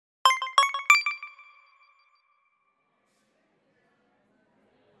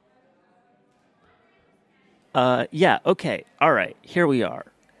Yeah, okay. All right. Here we are.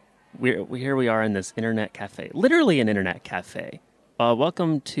 Here we are in this internet cafe. Literally an internet cafe.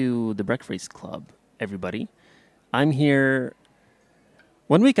 Welcome to the Breakfast Club, everybody. I'm here.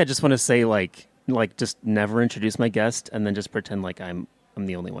 One week I just want to say just never introduce my guest and then just pretend like I'm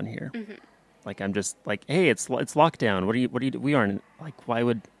the only one here. Mm-hmm. Like I'm just like, hey, it's lockdown. What do you we aren't like why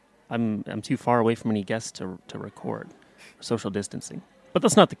would I'm too far away from any guests to record. Social distancing. But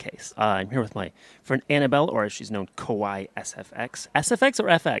that's not the case. I'm here with my friend Annabelle, or as she's known, KowaiSFX. SFX or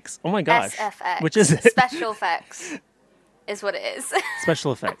FX? Oh my gosh. SFX. Which is it? Special effects is what it is.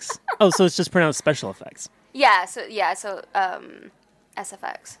 Special effects. Oh, so it's just pronounced special effects. So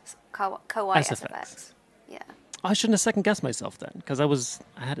SFX. Kawaii SFX. SFX. Yeah. Oh, I shouldn't have second guessed myself then, because I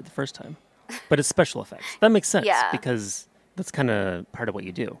had it the first time. But it's special effects. That makes sense, Yeah. because that's kind of part of what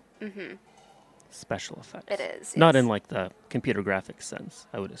you do. Mm-hmm. Special effects. It is. Not yes. in like the computer graphics sense,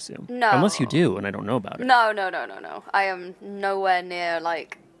 I would assume. No. Unless you do, and I don't know about it. No. I am nowhere near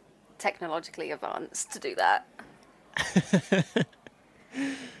like technologically advanced to do that.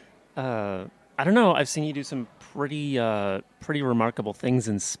 I don't know. I've seen you do some pretty remarkable things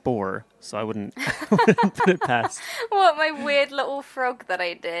in Spore, so I wouldn't put it past. What, my weird little frog that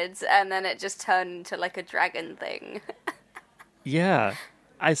I did, and then it just turned into like a dragon thing. Yeah,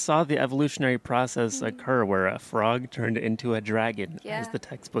 I saw the evolutionary process occur where a frog turned into a dragon, as Yeah. the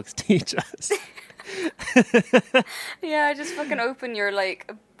textbooks teach us. Yeah, I just fucking open your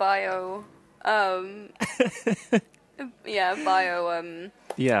like bio.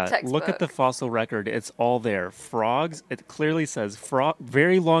 Yeah, look at the Textbook. fossil record. It's all there. Frogs. It clearly says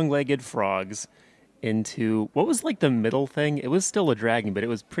very long-legged frogs into what was like the middle thing. It was still a dragon, but it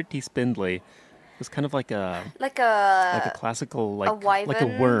was pretty spindly. It was kind of like a Like classical a wyvern like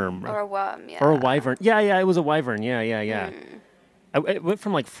a worm or a worm, yeah. or a wyvern. Yeah, it was a wyvern. Yeah. It went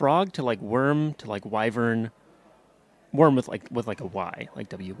from like frog to like worm to like wyvern, worm with like a Y, like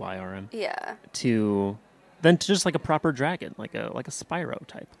WYRM, Yeah, to then to just like a proper dragon, like a Spyro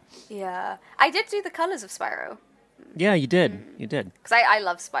type. yeah. I did do the colors of Spyro Yeah, you did. You did. because I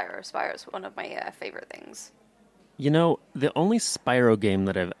love Spyro. Spyro's one of my favorite things. You know, the only Spyro game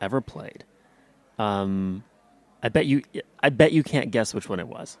that I've ever played, I bet you can't guess which one it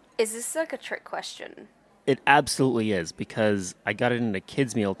was. Is this like a trick question? It absolutely is, because I got it in a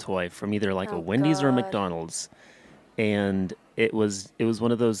kids meal toy from either like a Oh, Wendy's or a God. McDonald's, and it was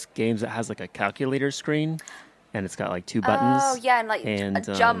one of those games that has like a calculator screen, and it's got like two buttons. Oh yeah, and like and, a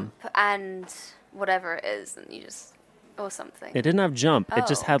jump and whatever it is, and you just or something. It didn't have jump. It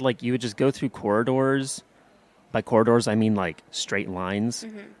just Oh. had like you would just go through corridors. By corridors, I mean like straight lines,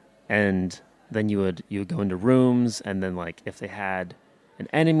 and then you would go into rooms, and then like if they had an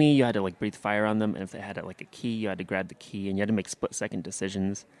enemy, you had to like breathe fire on them, and if they had like a key, you had to grab the key, and you had to make split-second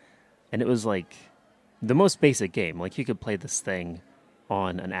decisions. And it was like the most basic game. Like you could play this thing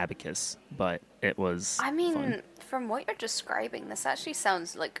on an abacus, but it was I mean, fun. from what you're describing, this actually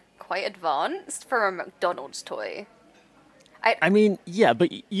sounds like quite advanced for a McDonald's toy. I mean, yeah,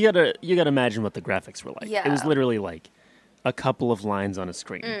 but you gotta imagine what the graphics were like. It was Yeah. literally like a couple of lines on a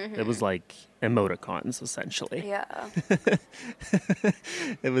screen. It was like emoticons essentially. Yeah.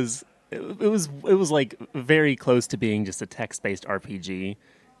 It was like very close to being just a text-based RPG,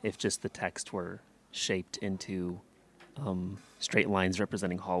 if just the text were shaped into straight lines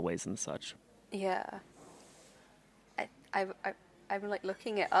representing hallways and such. Yeah. I'm like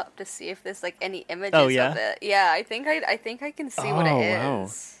looking it up to see if there's like any images Oh, yeah? of it. Yeah, I think I can see what it Oh,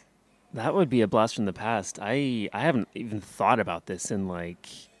 is. wow. That would be a blast from the past. I haven't even thought about this in like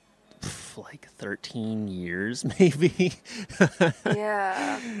 13 years maybe.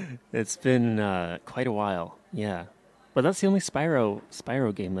 Yeah. It's been quite a while. Yeah. But that's the only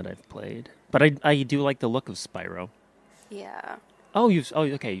Spyro game that I've played. But I do like the look of Spyro. Yeah. Oh,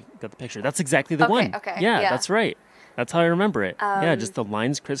 okay, you got the picture. That's exactly the Okay, one. okay, Yeah, yeah. that's right. That's how I remember it. Yeah, just the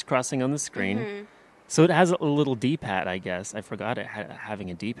lines crisscrossing on the screen. Mm-hmm. So it has a little D-pad, I guess. I forgot it having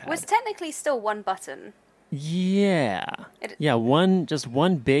a D-pad. Was technically still one button. Yeah. It- Yeah, just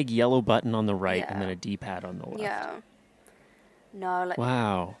one big yellow button on the right and then Yeah. a D-pad on the left. Yeah. No, like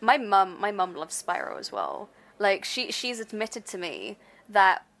Wow. my mum loves Spyro as well. Like she's admitted to me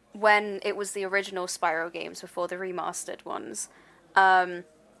that when it was the original Spyro games before the remastered ones,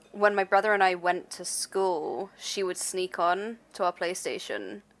 when my brother and I went to school, she would sneak on to our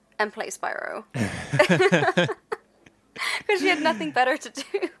PlayStation and play Spyro. Because she had nothing better to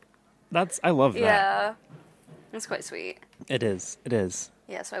do. I love that. Yeah. It's quite sweet. It is. It is.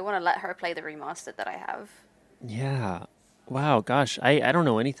 Yeah, so I want to let her play the remastered that I have. Yeah. Wow, gosh, I don't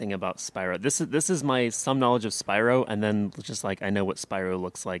know anything about Spyro. This is my some knowledge of Spyro, and then just like I know what Spyro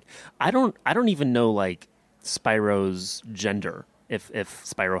looks like. I don't even know like Spyro's gender. If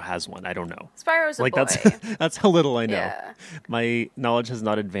Spyro has one, I don't know. Spyro's a Like boy. that's how little I know. Yeah. My knowledge has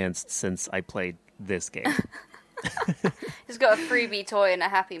not advanced since I played this game. He's got a freebie toy and a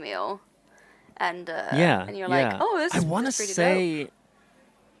Happy Meal. And you're like, oh, this is pretty dope.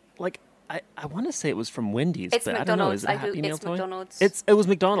 Like I want to say it was from Wendy's, It's but McDonald's. I don't know. Is it a Happy Meal It's toy? McDonald's. It was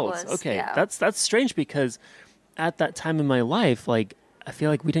McDonald's. It was, Okay, yeah. that's strange because at that time in my life, like I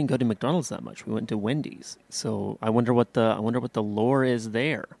feel like we didn't go to McDonald's that much. We went to Wendy's. So I wonder what the lore is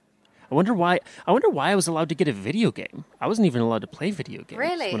there. I wonder why I was allowed to get a video game. I wasn't even allowed to play video games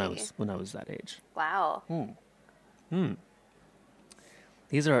Really? when I was that age. Wow.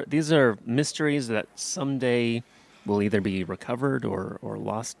 These are mysteries that someday will either be recovered or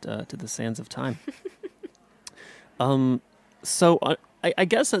lost to the sands of time. So I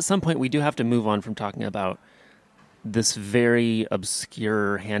guess at some point we do have to move on from talking about this very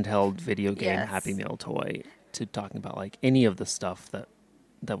obscure handheld video game Yes. Happy Meal toy to talking about like any of the stuff that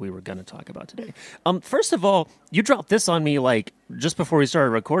we were going to talk about today. First of all, you dropped this on me like just before we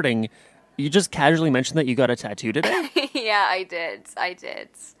started recording. You just casually mentioned that you got a tattoo today. Yeah, I did. I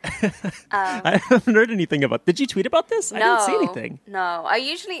haven't heard anything about. Did you tweet about this? I didn't see anything. No, I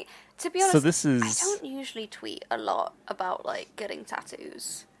usually, to be honest, So this is. I don't usually tweet a lot about like getting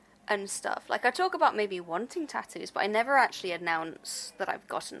tattoos and stuff. Like I talk about maybe wanting tattoos, but I never actually announce that I've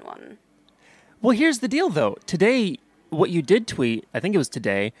gotten one. Well, here's the deal, though. Today, what you did tweet, I think it was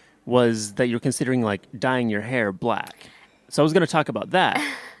today, was that you're considering like dyeing your hair black. So I was going to talk about that.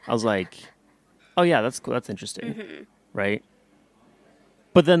 I was like, oh yeah, that's cool. That's interesting, right?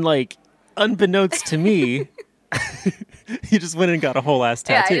 But then, like, unbeknownst to me, you just went and got a whole ass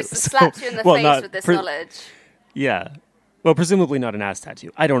tattoo. Yeah, I just slapped you in the face with this knowledge. Yeah, well, presumably not an ass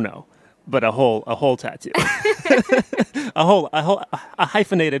tattoo. I don't know, but a whole tattoo, a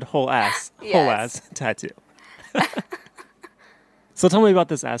hyphenated whole ass tattoo. So tell me about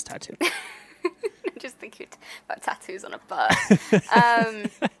this ass tattoo. I'm just thinking about tattoos on a butt.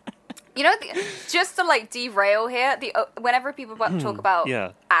 You know, just to like derail here, whenever people talk about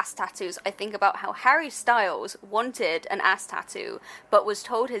ass tattoos, I think about how Harry Styles wanted an ass tattoo, but was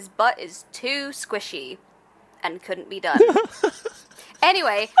told his butt is too squishy and couldn't be done.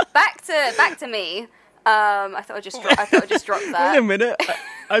 Anyway, back to me. I thought I'd just drop that. Wait a minute.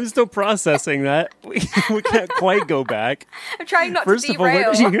 I'm still processing that. We can't quite go back. I'm trying not First to of all, derail.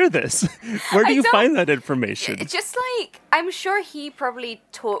 where did you hear this? Where do you find that information? It's just like, I'm sure he probably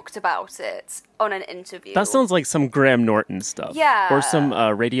talked about it on an interview. That sounds like some Graham Norton stuff. Yeah. Or some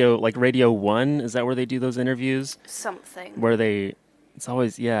radio, like Radio 1. Is that where they do those interviews? Something. Where it's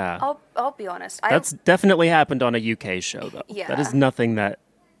always, yeah. I'll be honest. That's definitely happened on a UK show, though. Yeah. That is nothing that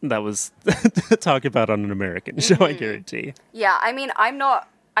was talked about on an American show, I guarantee. Yeah, I mean, I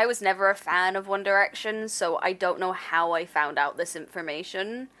was never a fan of One Direction, so I don't know how I found out this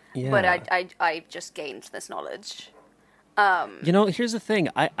information. Yeah. But I just gained this knowledge. Here's the thing.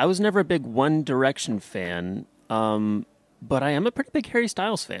 I was never a big One Direction fan, but I am a pretty big Harry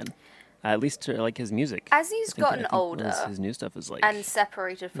Styles fan. At least to like his music. As he's gotten older, his new stuff is like and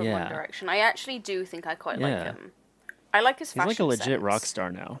separated from One Direction, I actually do think I quite like him. I like his fashion sense. He's like a legit rock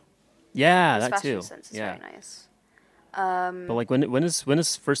star now. Yeah, his that too. His fashion sense is very nice. But like when his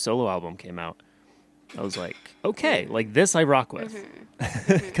first solo album came out, I was like, okay, like this I rock with,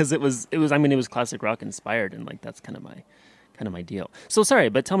 because it was I mean it was classic rock inspired, and like that's kind of my deal. So sorry,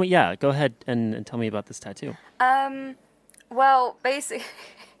 but tell me, go ahead and tell me about this tattoo. Well, basically,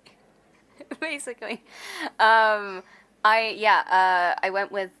 I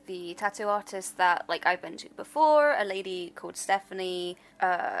went with the tattoo artist that like I've been to before, a lady called Stephanie.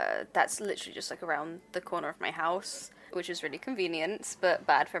 That's literally just like around the corner of my house, which is really convenient, but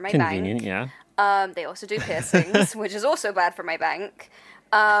bad for my bank. Convenient, yeah. They also do piercings, which is also bad for my bank.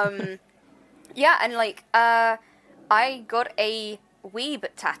 And like I got a weeb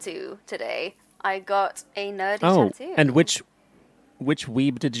tattoo today. I got a nerdy tattoo. And which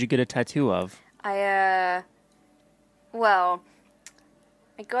weeb did you get a tattoo of? I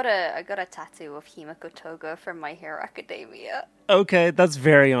got a tattoo of Himiko Toga from My Hero Academia. Okay, that's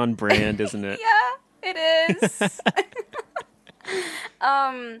very on brand, isn't it? Yeah, it is.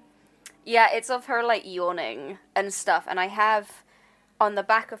 It's of her like yawning and stuff, and I have on the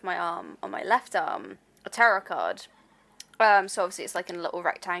back of my arm, on my left arm, a tarot card. So obviously it's like in a little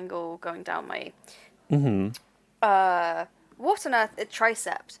rectangle going down my what on earth? A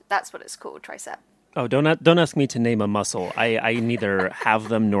tricep. That's what it's called, tricep. Oh, don't ask me to name a muscle. I neither have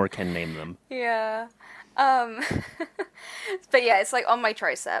them nor can name them. Yeah. But yeah, it's like on my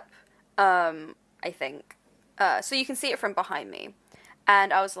tricep, I think. So you can see it from behind me.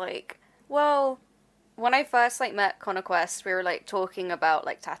 And I was like, well, when I first like met KowaiSFX, we were like talking about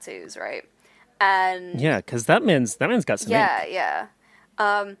like tattoos, right? And Yeah, because that man's got some ink. yeah.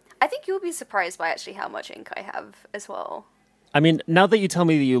 I think you'll be surprised by actually how much ink I have as well. I mean, now that you tell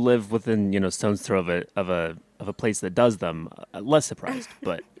me that you live within, stone's throw of a place that does them, less surprised,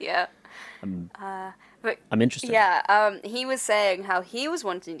 but Yeah. But I'm interested. yeah, he was saying how he was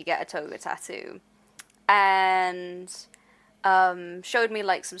wanting to get a toga tattoo, and showed me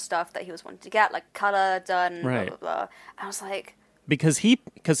like some stuff that he was wanting to get, like color done, Right. blah blah blah. I was like, Because he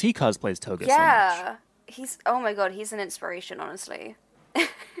cosplays toga so much. yeah, he's, oh my god, he's an inspiration, honestly.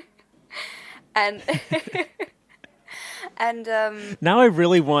 And and Now I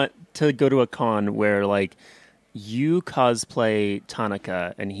really want to go to a con where like you cosplay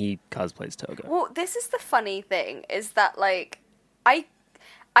Tanaka and he cosplays toga. well, this is the funny thing, is that like I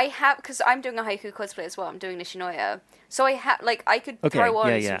have, because I'm doing a haiku cosplay as well. I'm doing Nishinoya, so I have like I could Okay, throw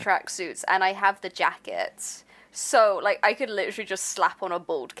on yeah. some tracksuits, and I have the jackets, so like I could literally just slap on a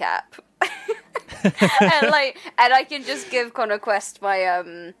bald cap, and I can just give KowaiSFX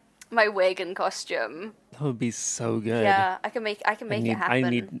my my wig and costume. That would be so good. Yeah, I can make it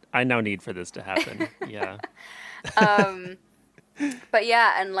happen. I now need for this to happen. Yeah. But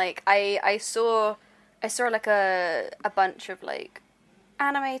yeah, and like I saw like a bunch of like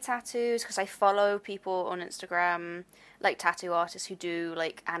anime tattoos, because I follow people on Instagram, like tattoo artists who do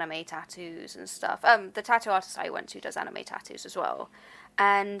like anime tattoos and stuff. The tattoo artist I went to does anime tattoos as well,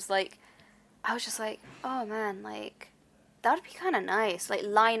 and like I was just like, oh man, like that would be kind of nice, like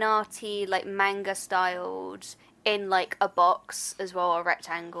line arty, like manga styled, in like a box as well, a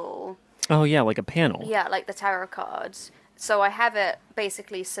rectangle. Oh yeah, like a panel. Yeah, like the tarot cards. So I have it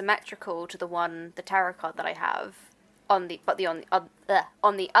basically symmetrical to the tarot card that I have on the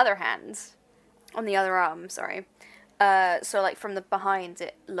other hand, on the other arm. Sorry. So like from the behind,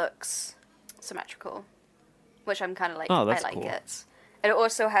 it looks symmetrical, which I'm kind of like, oh, I that's like cool. it. And it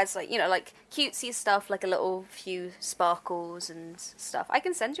also has like, like cutesy stuff, like a little few sparkles and stuff. I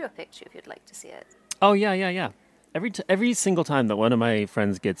can send you a picture if you'd like to see it. Oh yeah. Every single time that one of my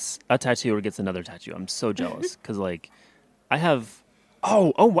friends gets a tattoo or gets another tattoo, I'm so jealous because like I have.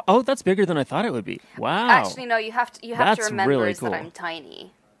 Oh, that's bigger than I thought it would be. Wow. Actually, no, you have to That's remember really is cool. that I'm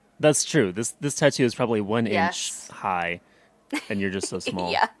tiny. That's true. This tattoo is probably 1 Yes. inch high, and you're just so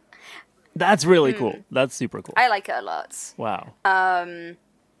small. Yeah, That's really cool. That's super cool. I like it a lot. Wow. And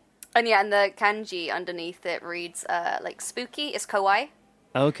yeah, and the kanji underneath it reads like spooky. It's kawaii.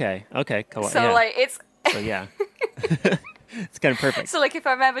 Okay. Kawaii. So yeah. like it's So yeah. It's kind of perfect. so like if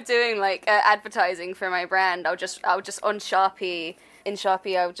I'm ever doing like advertising for my brand, I'll just on Sharpie, in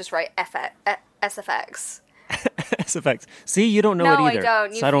Sharpie I would just write SFX. SFX. See, you don't know No, it either. I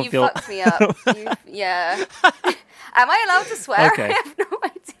don't. So I don't You feel. fucked me up. Yeah. Am I allowed to swear? Okay. I have no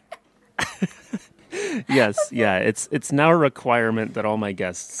idea. Yes. Yeah. It's now a requirement that all my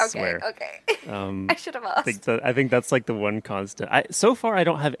guests swear. Okay. I should have asked. I think that's like the one constant. So far, I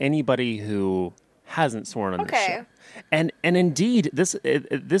don't have anybody who hasn't sworn on this Okay. show. And indeed,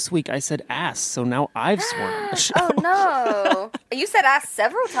 this week I said ass, so now I've sworn on the show. Oh no! You said ass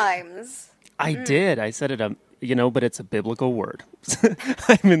several times. I did. I said it. But it's a biblical word.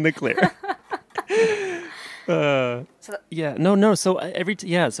 I'm in the clear. Yeah. No. So every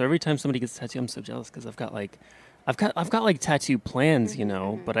time somebody gets a tattoo, I'm so jealous because I've got like tattoo plans,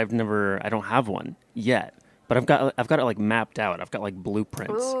 but I don't have one yet. But I've got it like mapped out. I've got like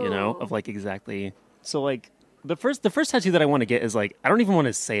blueprints, of like exactly. So like the first tattoo that I want to get is like, I don't even want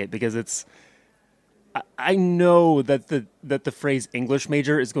to say it because it's. I know that the phrase English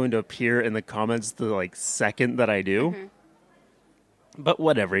major is going to appear in the comments the like second that I do. Mm-hmm. But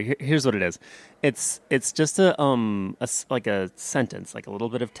whatever. Here's what it is. It's just a sentence, like a little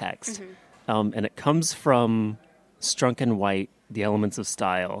bit of text, and it comes from Strunk and White, The Elements of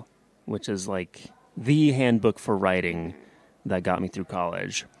Style, which is like the handbook for writing that got me through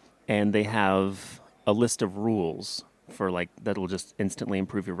college, and they have a list of rules for like that'll just instantly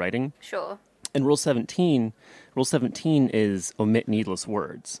improve your writing. Sure. And Rule 17 is omit needless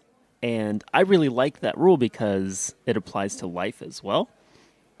words. And I really like that rule because it applies to life as well.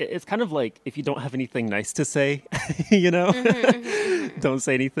 It's kind of like if you don't have anything nice to say, don't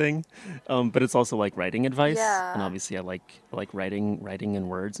say anything. But it's also like writing advice. Yeah. And obviously I like writing in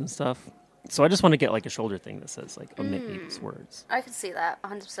words and stuff. So I just want to get like a shoulder thing that says like omit needless words. I can see that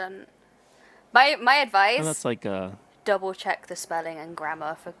 100%. My advice. And that's like double check the spelling and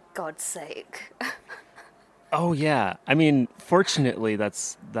grammar, for God's sake. Oh yeah, I mean, fortunately, that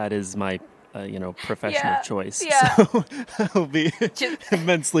is my profession of choice. Yeah. So I'll be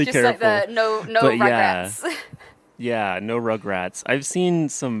immensely just careful. Like the no but regrets. Yeah, no Rugrats. I've seen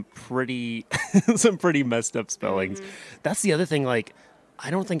some pretty some pretty messed up spellings. That's the other thing, like, I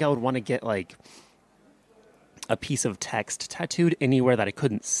don't think I would want to get like a piece of text tattooed anywhere that I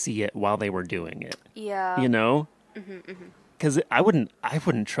couldn't see it while they were doing it. Yeah. You know? Because I wouldn't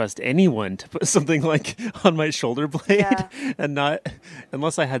trust anyone to put something like on my shoulder blade Yeah. and not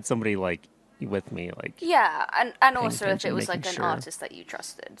unless I had somebody like with me, like Yeah, and paying also if it attention, was like making an sure. artist that you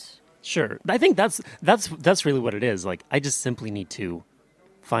trusted. Sure. I think that's really what it is. Like I just simply need to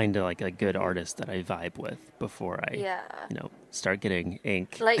find like a good artist that I vibe with before I, Yeah. start getting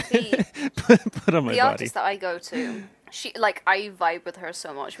ink Like the put on my the body. artist that I go to, she like I vibe with her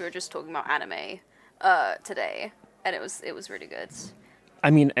so much. We were just talking about anime today, and it was really good. I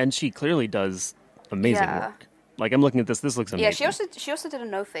mean, and she clearly does amazing Yeah. work. Like I'm looking at this. This looks amazing. Yeah, she also did a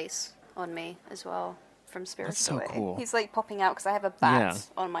no face on me as well from Spirited That's so Away. cool. He's like popping out because I have a bat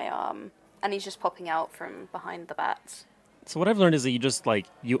Yeah. on my arm, and he's just popping out from behind the bat. So what I've learned is that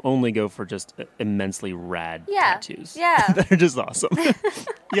you only go for just immensely rad Yeah. tattoos. Yeah. That are just awesome.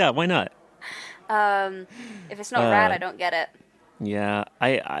 Yeah, why not? If it's not rad, I don't get it. Yeah,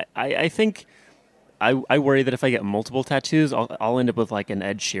 I think I worry that if I get multiple tattoos, I'll end up with like an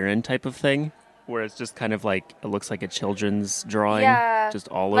Ed Sheeran type of thing, where it's just kind of like it looks like a children's drawing, Yeah, just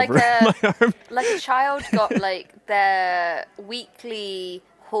all like over my arm. like a child got like their weekly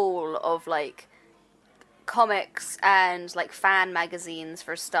haul of like comics and like fan magazines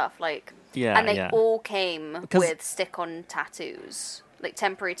for stuff like Yeah, and they yeah. all came 'Cause- with stick-on tattoos, like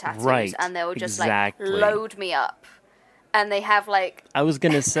temporary tattoos, Right, and they will just exactly. like load me up, and they have like I was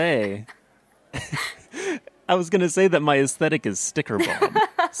gonna say, I was gonna say that my aesthetic is sticker bomb.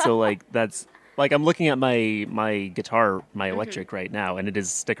 So like that's like I'm looking at my guitar, my electric right now, and it is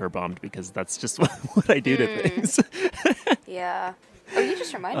sticker bombed because that's just what I do to things. yeah. Oh, you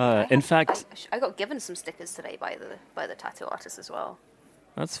just reminded me. In fact, I got given some stickers today by the tattoo artist as well.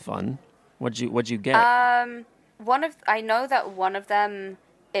 that's fun. What'd you get? I know that one of them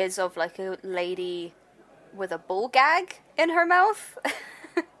is of like a lady with a bull gag in her mouth.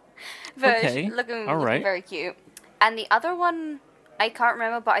 Okay, looking all right. very cute. And the other one I can't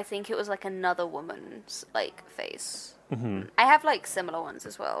remember, but I think it was like another woman's like face. Mm-hmm. I have like similar ones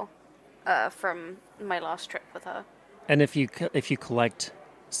as well from my last trip with her. And if you collect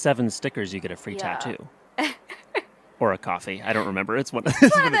 7 stickers, you get a free Yeah. tattoo. Or a coffee. I don't remember. It's one. one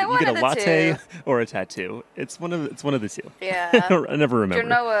you of get a the latte two. or a tattoo. It's one of the two. Yeah. I never remember. You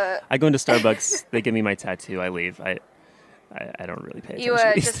know, I go into Starbucks. They give me my tattoo. I leave. I don't really pay attention you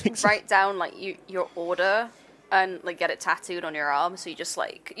to these just things. write down like your order and like get it tattooed on your arm, so you just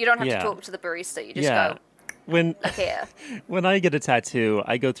like you don't have Yeah. to talk to the barista. You just Yeah. go When like here. when I get a tattoo,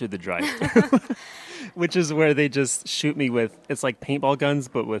 I go through the drive-thru, which is where they just shoot me with. It's like paintball guns,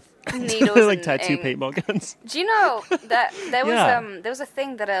 but with Needles like and tattoo ink. paintball guns. Do you know that Yeah. there was a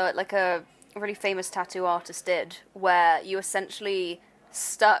thing that a really famous tattoo artist did where you essentially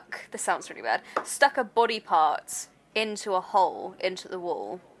stuck a body part into a hole into the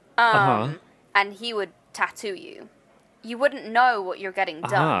wall, and he would tattoo you. You wouldn't know what you're getting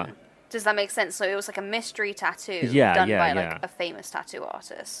done. Does that make sense? So it was like a mystery tattoo done by like a famous tattoo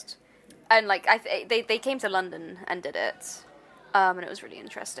artist, and like they came to London and did it, and it was really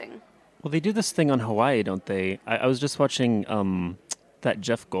interesting. Well, they do this thing on Hawaii, don't they? I was just watching that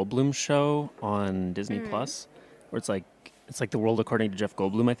Jeff Goldblum show on Disney Plus, where it's like The World According to Jeff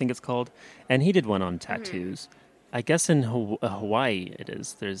Goldblum, I think it's called, and he did one on tattoos. I guess in Hawaii it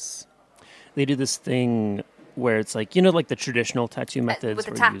is. They do this thing where it's like like the traditional tattoo methods with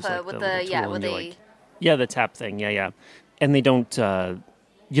the where you use, tapper, like, with the little tool with and the you're the tap thing, yeah, and they don't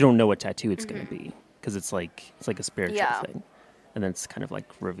you don't know what tattoo it's gonna be because it's like a spiritual thing, and then it's kind of like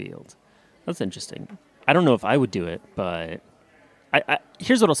revealed. That's interesting. I don't know if I would do it, but I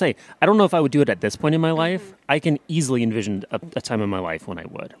here's what I'll say. I don't know if I would do it at this point in my life. I can easily envision a time in my life when I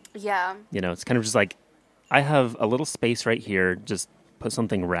would. Yeah. It's kind of just like I have a little space right here. Just put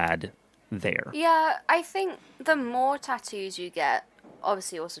something rad there. Yeah, I think the more tattoos you get,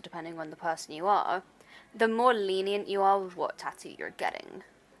 obviously also depending on the person you are, the more lenient you are with what tattoo you're getting.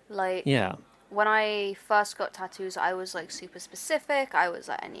 Like, Yeah. when I first got tattoos, I was like super specific. I was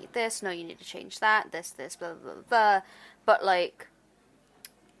like, I need this, no, you need to change that, this, blah, blah, blah, blah. But like,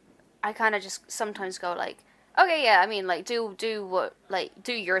 I kind of just sometimes go like, okay, yeah, I mean, like, do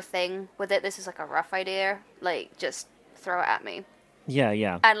your thing with it. This is like a rough idea. Like, just throw it at me.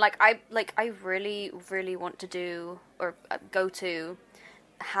 Yeah. And I really, really want to do or go to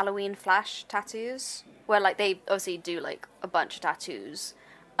Halloween flash tattoos, where like they obviously do like a bunch of tattoos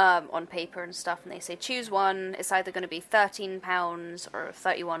on paper and stuff, and they say choose one. It's either going to be £13 or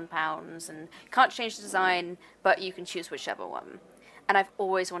 £31, and you can't change the design, but you can choose whichever one. And I've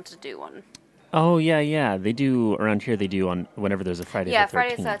always wanted to do one. Oh, yeah. They do, around here, they do on whenever there's a Friday the 13th. Yeah,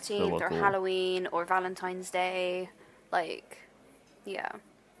 Friday the 13th, local... or Halloween, or Valentine's Day. Like, yeah.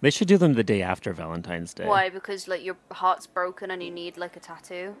 They should do them the day after Valentine's Day. Why? Because, like, your heart's broken and you need, like, a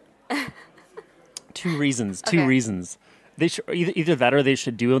tattoo? Two reasons. Okay. They should either that or they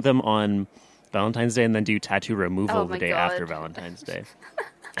should do them on Valentine's Day and then do tattoo removal the day after Valentine's Day.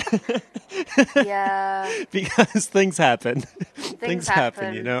 Yeah. Because things happen. Things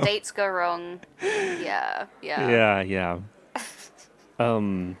happen, you know? Dates go wrong. Yeah. Yeah.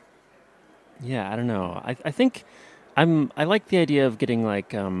 Yeah, I don't know. I think I like the idea of getting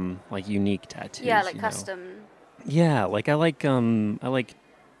like unique tattoos. Yeah, like custom. Yeah, like I like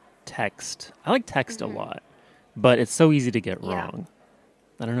text. I like text a lot. But it's so easy to get wrong.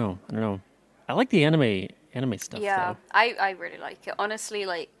 I don't know. I like the anime stuff, yeah, though. I really like it. Honestly,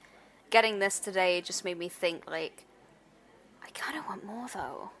 like, getting this today just made me think, like, I kind of want more,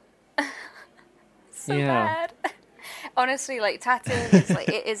 though. So bad. Honestly, like, tattooing is, like,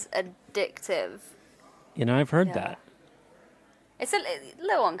 it is addictive. You know, I've heard that. It's a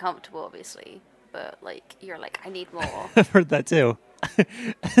little uncomfortable, obviously, but, like, you're like, I need more. I've heard that, too.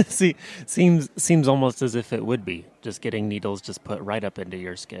 See, seems almost as if it would be just getting needles just put right up into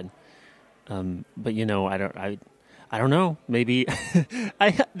your skin. But you know, I don't know. Maybe I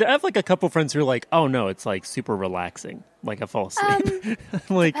have like a couple friends who are like, oh no, it's like super relaxing, like I fall asleep.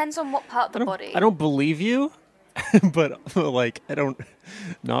 Like, depends on what part of the body. I don't believe you, but like I don't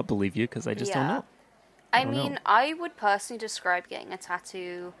not believe you because I just don't know. I mean, I would personally describe getting a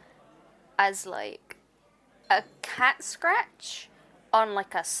tattoo as like a cat scratch on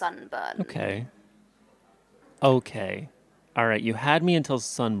like a sunburn. Okay. All right, you had me until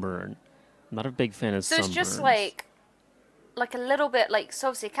sunburn. I'm not a big fan of sunburns. So it's just like a little bit like, so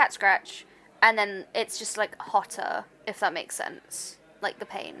obviously a cat scratch, and then it's just like hotter, if that makes sense. Like the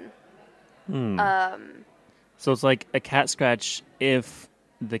pain. So it's like a cat scratch if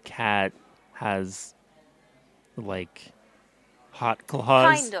the cat has like hot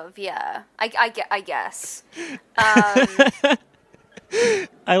claws. Kind of, yeah. I guess.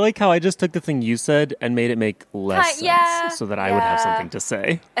 I like how I just took the thing you said and made it make less sense so that I would have something to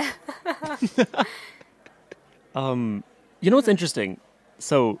say. You know what's interesting?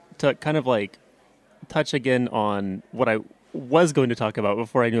 So to kind of like touch again on what I was going to talk about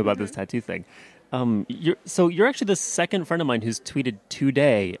before I knew about this tattoo thing. You're actually the second friend of mine who's tweeted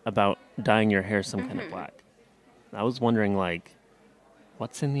today about dyeing your hair some kind of black. I was wondering, like,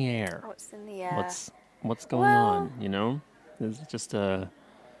 what's in the air? What's in the air? What's going on? You know, it's just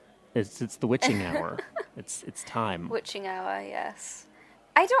it's the witching hour. it's time. Witching hour, yes.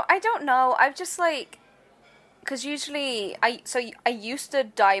 I don't know. I've just like, because usually I used to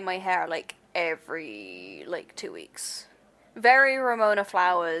dye my hair like every like 2 weeks. Very Ramona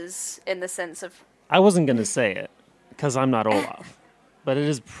Flowers in the sense of. I wasn't gonna say it because I'm not Olaf, but it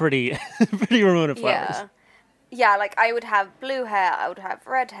is pretty Ramona Flowers. Yeah, like I would have blue hair, I would have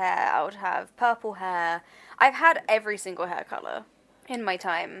red hair, I would have purple hair. I've had every single hair color in my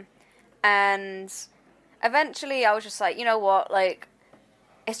time. And eventually I was just like, you know what, like,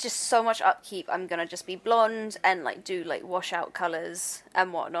 it's just so much upkeep. I'm gonna just be blonde and like do like washout colors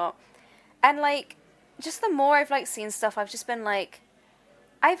and whatnot. And like, just the more I've like seen stuff, I've just been like,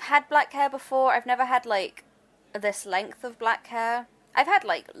 I've had black hair before. I've never had like this length of black hair. I've had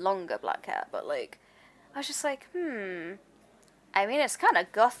like longer black hair, but like, I was just like, I mean, it's kind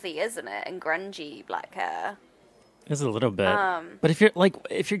of gothy, isn't it? And grungy black hair. It's a little bit. But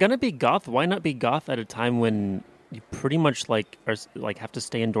if you're gonna be goth, why not be goth at a time when you pretty much like are like have to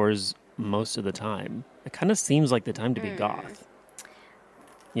stay indoors most of the time? It kind of seems like the time to be goth.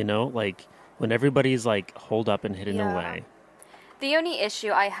 You know, like when everybody's like holed up and hidden away. The only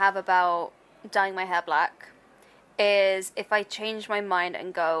issue I have about dyeing my hair black is if I change my mind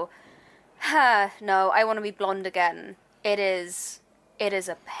and go, no, I want to be blonde again. It is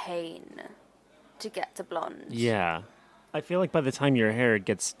a pain to get to blonde. Yeah. I feel like by the time your hair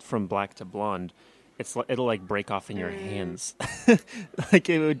gets from black to blonde, it'll like break off in your hands. Like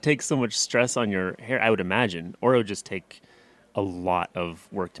it would take so much stress on your hair, I would imagine, or it would just take a lot of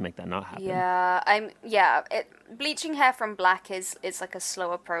work to make that not happen. Bleaching hair from black is like a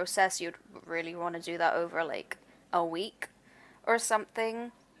slower process. You'd really want to do that over like a week or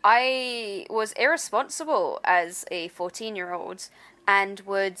something. I was irresponsible as a 14-year-old and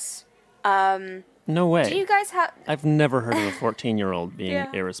would no way. Do you guys have I've never heard of a 14-year-old being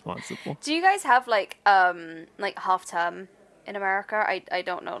irresponsible. Do you guys have like half term in America. I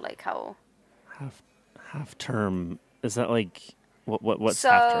don't know like how. Half term, is that like what's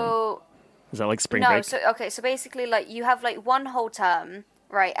half term? So Is that like spring no, break? so okay, so basically like you have like one whole term,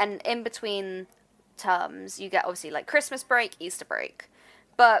 right? And in between terms, you get obviously like Christmas break, Easter break.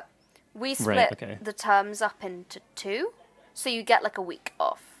 But we Right, split okay. the terms up into two, so you get like a week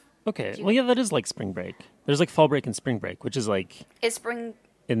off. Okay. Do Well, you, yeah, that is like spring break. There's like fall break and spring break, which is like is spring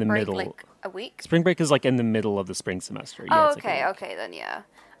in the break middle. like a week? Spring break is like in the middle of the spring semester. Yeah, Oh, it's like a okay, week. okay, then yeah.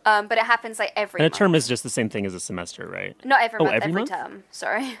 But it happens like every And a term is month. just the same thing as a semester, right? Not every Oh, month, every every month? term.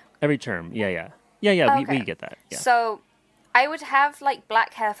 Sorry. Every term. Yeah, yeah. Yeah, yeah, we Okay. get that. Yeah. So I would have like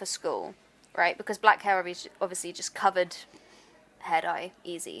black hair for school, right? Because black hair obviously just covered hair dye,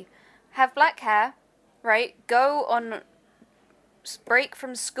 easy. Have black hair, right? Go on break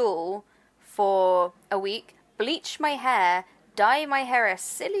from school for a week, bleach my hair, dye my hair a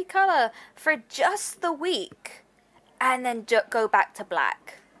silly color for just the week, and then go back to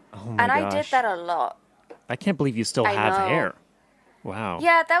black. Oh my And I did gosh. that a lot. I can't believe you still I have know. hair. Wow.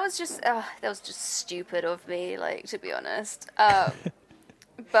 Yeah, that was just stupid of me, like to be honest.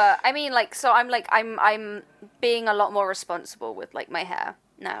 But I mean, like, so I'm being a lot more responsible with like my hair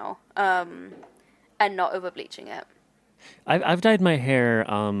now, and not over bleaching it. I've dyed my hair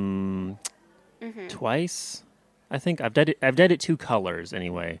twice. I think I've dyed it two colors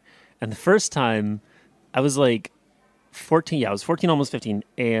anyway. And the first time I was like 14. Yeah, I was 14, almost 15,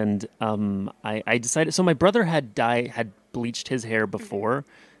 and I decided. So my brother had bleached his hair before,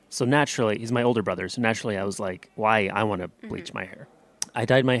 so naturally he's my older brother. So naturally I was like, why I want to bleach my hair. I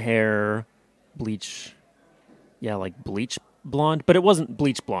dyed my hair bleach, yeah, like bleach blonde, but it wasn't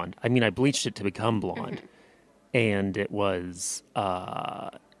bleach blonde. I mean, I bleached it to become blonde, and it was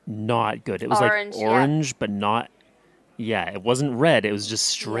not good. It was Orange, like yeah. orange, but not. Yeah, it wasn't red. It was just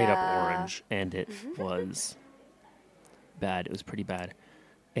straight up Yeah. orange, and it was bad. It was pretty bad.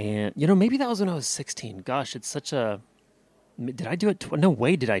 And maybe that was when I was 16. Gosh, it's such a. Did I do it? No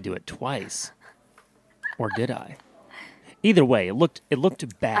way. Did I do it twice? Or did I? Either way, it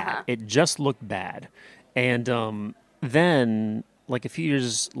looked bad. It just looked bad. And then, like a few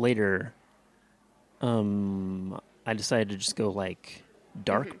years later, I decided to just go like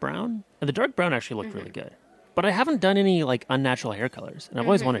dark brown, and the dark brown actually looked really good. But I haven't done any like unnatural hair colors, and I've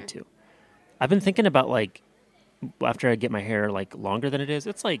always wanted to. I've been thinking about like after I get my hair like longer than it is,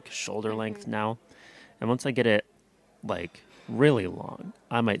 it's like shoulder length now, and once I get it like really long,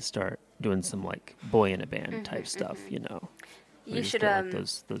 I might start doing some like boy in a band type stuff, where You just should get, like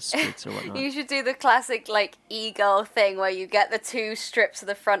those streaks or whatnot. you should do the classic like e-girl thing where you get the two strips of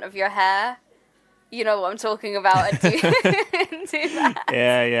the front of your hair. You know what I'm talking about, and do, and do that.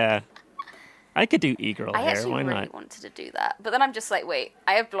 Yeah, yeah. I could do e-girl I hair. actually Why really not? wanted to do that, but then I'm just like, wait,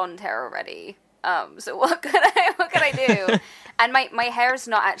 I have blonde hair already. So what could I do? And my hair is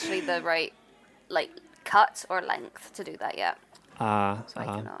not actually the right like cut or length to do that yet, so I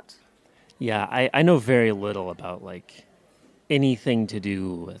cannot. Yeah, I know very little about like anything to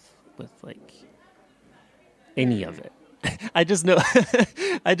do with like any of it. I just know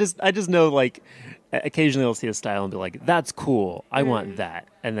I just know like occasionally I'll see a style and be like, that's cool. I want that.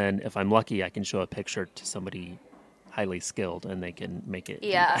 And then if I'm lucky, I can show a picture to somebody highly skilled and they can make it.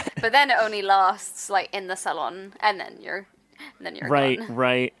 Yeah, but then it only lasts like in the salon, and then you're Right, gone.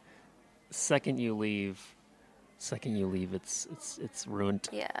 right. Second you leave, it's ruined.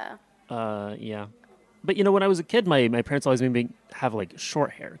 Yeah. Yeah. But when I was a kid, my parents always made me have like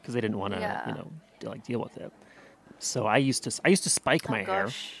short hair because they didn't want to, Yeah. deal with it. So I used to spike my hair.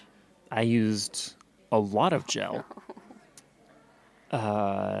 Gosh. I used a lot of gel.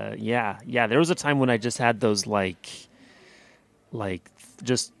 Yeah. There was a time when I just had those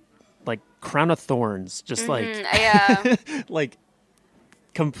just like crown of thorns, just Yeah. like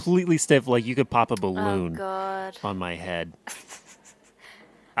completely stiff, like you could pop a Oh balloon God. on my head.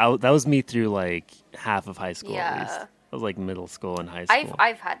 That was me through like half of high school at least. Yeah. That was like middle school and high school.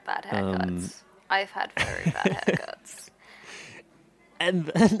 I've had bad haircuts. I've had very bad haircuts. And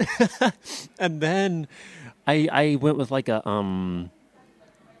then and then I went with like a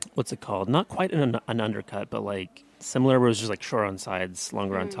what's it called? Not quite an undercut, but like similar, where it was just like short on sides,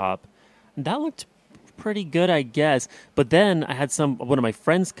 longer on top. And that looked pretty good, I guess. But then I had one of my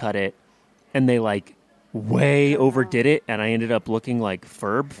friends cut it, and they like way overdid it, and I ended up looking like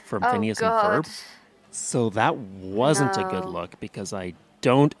Ferb from Oh Phineas and God. Ferb. So that wasn't a good No. look because I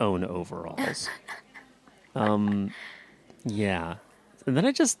don't own overalls. Yeah. And then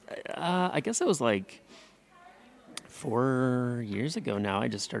I guess it was like 4 years ago now, I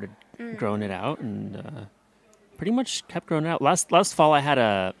just started growing it out and pretty much kept growing it out. Last fall, I had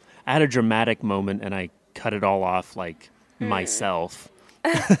a dramatic moment and I cut it all off like myself.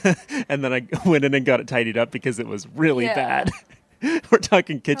 And then I went in and got it tidied up because it was really bad. We're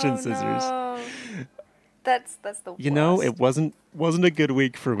talking kitchen scissors. No. That's the worst. You know, it wasn't a good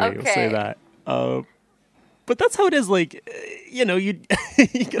week for me. I'll say that. But that's how it is. Like, you know, you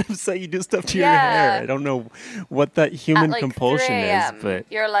get upset, you do stuff to your hair. I don't know what that human compulsion is, but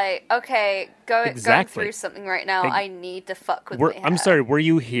you're like, okay, going through something right now. I need to fuck with my hair. I'm sorry, were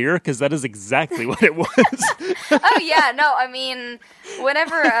you here? Because that is exactly what it was. Oh yeah, no, I mean,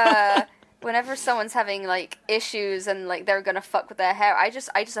 whenever someone's having like issues and like they're gonna fuck with their hair, I just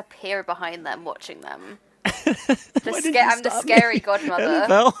appear behind them watching them. I'm the scary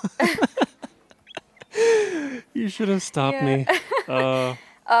godmother. You should have stopped me. Oh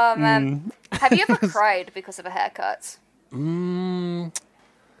man, have you ever cried because of a haircut?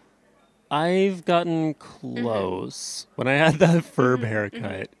 I've gotten close. When I had that Ferb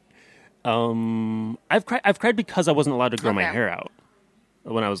haircut, I've cried because I wasn't allowed to grow my hair out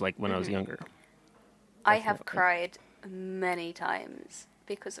when I was younger. I have cried many times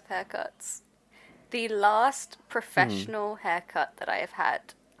because of haircuts. The last professional haircut that I have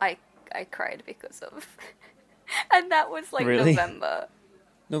had, I cried because of. And that was like November.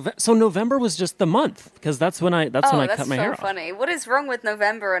 So November was just the month because that's when I cut my hair off. That's so funny. What is wrong with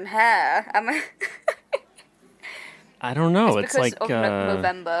November and hair? I don't know. It's because of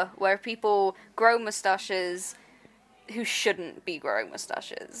November, where people grow mustaches who shouldn't be growing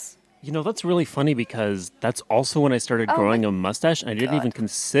mustaches. You know, that's really funny because that's also when I started growing a mustache, and I didn't even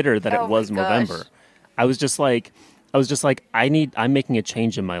consider that it was November. I was just like, I'm making a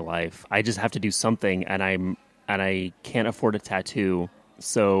change in my life. I just have to do something, and I can't afford a tattoo.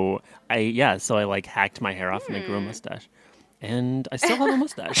 So I like hacked my hair off and I grew a mustache. And I still have a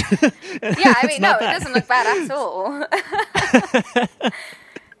mustache. Yeah, I mean, no, it doesn't look bad at all.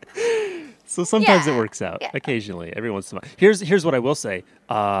 So sometimes it works out. Occasionally, every once in a while. Here's what I will say.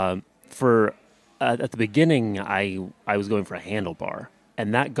 At the beginning, I was going for a handlebar,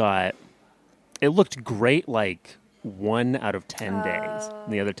 and it looked great like 1 out of 10 days.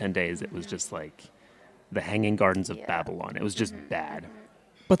 And the other 10 days, it was just like the Hanging Gardens of Babylon. It was just bad.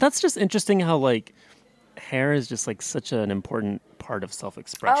 But that's just interesting how like hair is just like such an important part of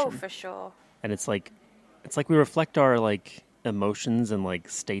self-expression. Oh, for sure. And it's like we reflect our like emotions and like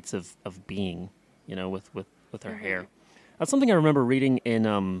states of being, you know, with our hair. That's something I remember reading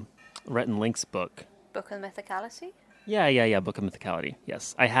in Rhett and Link's book. Book of Mythicality? Yeah, Book of Mythicality.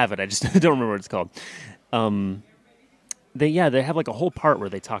 Yes, I have it. I just don't remember what it's called. They have like a whole part where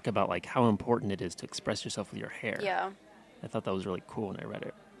they talk about like how important it is to express yourself with your hair. Yeah. I thought that was really cool when I read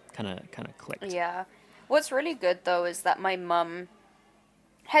it. Kind of clicked. Yeah. What's really good though is that my mum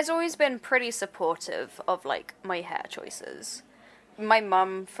has always been pretty supportive of like my hair choices. My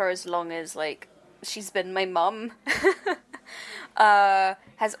mum, for as long as like she's been my mum,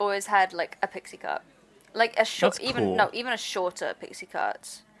 has always had like a pixie cut, like a short, even a shorter pixie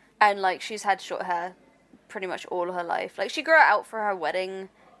cut, and like she's had short hair pretty much all her life. Like she grew it out for her wedding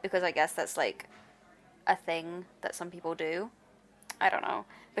because I guess that's like a thing that some people do. I don't know,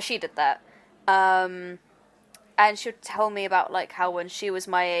 but she did that. And she would tell me about like how when she was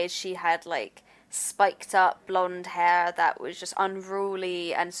my age, she had like spiked up blonde hair that was just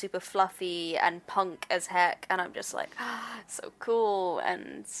unruly and super fluffy and punk as heck. And I'm just like, so cool.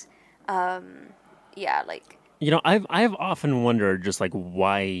 And like. You know, I've often wondered just like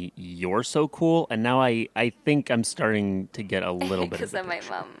why you're so cool, and now I think I'm starting to get a little bit because of my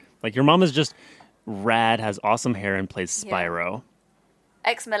mom. Like your mom is just rad, has awesome hair, and plays Spyro. Yeah.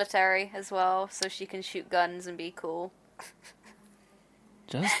 Ex-military as well, so she can shoot guns and be cool.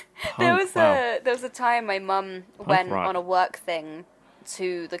 Just there was a time my mum went on a work thing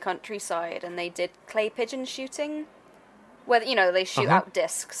to the countryside, and they did clay pigeon shooting, where they shoot out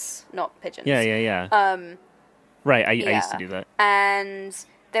discs, not pigeons. Yeah. Right, I used to do that. And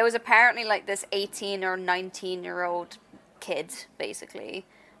there was apparently like this 18 or 19-year-old kid, basically,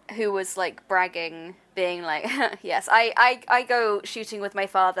 who was like bragging, being like, yes, I go shooting with my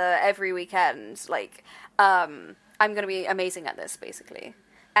father every weekend. Like, I'm going to be amazing at this, basically.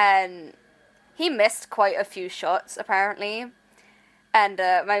 And he missed quite a few shots, apparently. And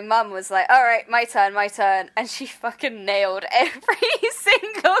my mum was like, all right, my turn. And she fucking nailed every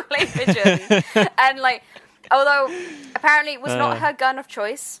single clay pigeon. And like, although apparently it was not her gun of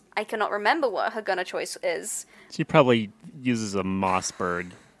choice. I cannot remember what her gun of choice is. She probably uses a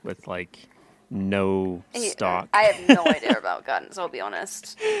Mossberg with like no stock. I have no idea about guns, I'll be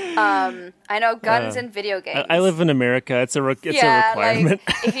honest. I know guns in video games. I live in America. It's a requirement.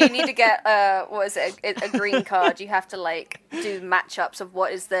 Like, if you need to get a green card, you have to like do matchups of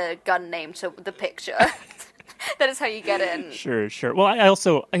what is the gun name to the picture. That is how you get in. Sure. Well, I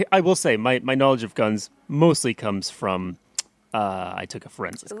will say my knowledge of guns mostly comes from I took a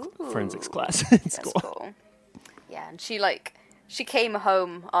forensics class in school. That's cool. Yeah, and she came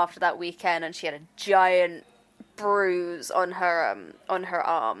home after that weekend and she had a giant bruise on her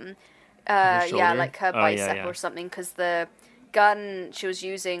arm. Yeah, like her bicep or something, because the gun she was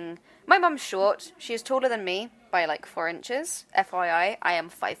using. My mum's short. She is taller than me by like 4 inches. FYI, I am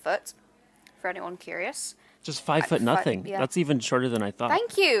 5 foot. For anyone curious. Just 5 foot nothing. Yeah. That's even shorter than I thought.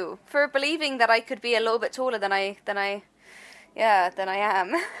 Thank you for believing that I could be a little bit taller than I am. I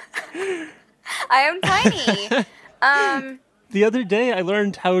am tiny. The other day, I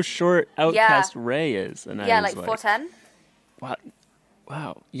learned how short Outcast Ray is, and I was like 4'10".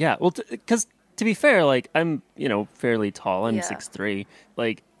 Wow. Yeah. Well, because to be fair, like I'm, fairly tall. I'm 6'3".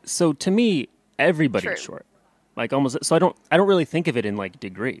 Like, so to me, everybody's short. Like almost. So I don't really think of it in like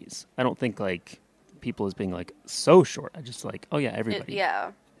degrees. I don't think like people as being like so short. I just like, oh yeah, everybody.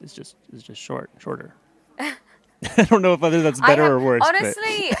 Is just shorter. I don't know if whether that's better or worse.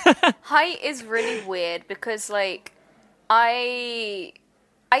 Honestly, height is really weird because like I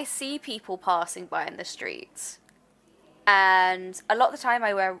see people passing by in the streets, and a lot of the time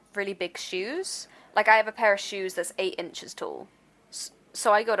I wear really big shoes. Like I have a pair of shoes that's 8 inches tall,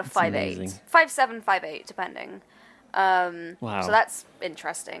 so I go to 5'8", 5'7", 5'8", depending. Wow. So that's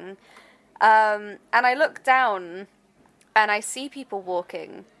interesting. And I look down, and I see people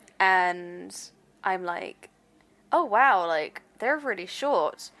walking, and I'm like, oh wow, like they're really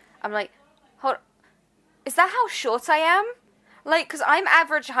short. I'm like, hold, is that how short I am? Like, because I'm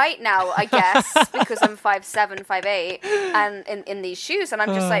average height now, I guess, because I'm 5'7", 5'8", and in these shoes, and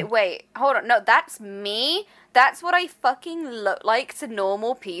I'm just like, wait, hold on, no, that's me. That's what I fucking look like to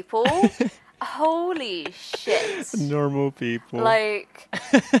normal people. Holy shit! Normal people. Like,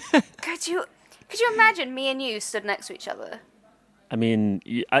 could you imagine me and you stood next to each other? I mean,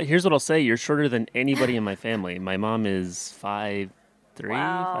 here's what I'll say: you're shorter than anybody in my family. My mom is 5'3",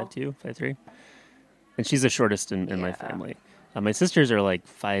 5'2", 5'3", and she's the shortest in my family. My sisters are like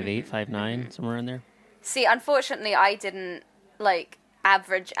 5'8", 5'9", somewhere in there. See, unfortunately, I didn't like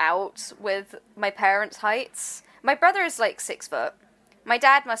average out with my parents' heights. My brother is like 6 foot. My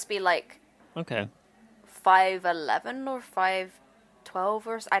dad must be like 5'11" or 5'12"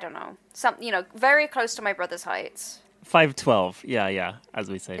 or I don't know. Very close to my brother's heights. 5'12", yeah, as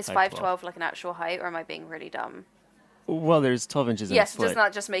we say. Is 5'12" like an actual height, or am I being really dumb? Well, there's 12 inches in a foot. Yes, it does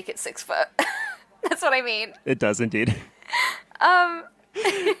not just make it 6 foot. That's what I mean. It does indeed.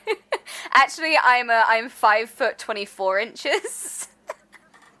 Actually, I'm 5 foot 24 inches.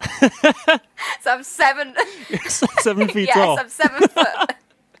 So I'm 7. 7 feet tall. Yes, I'm 7 foot.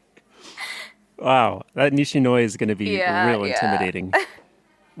 Wow, that Nishinoya is going to be real intimidating.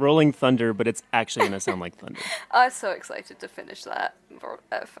 Rolling Thunder, but it's actually going to sound like thunder. I'm so excited to finish that.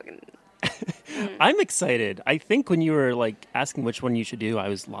 I'm excited. I think when you were like asking which one you should do, I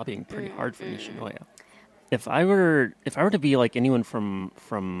was lobbying pretty hard for Nishinoya. If I were to be like anyone from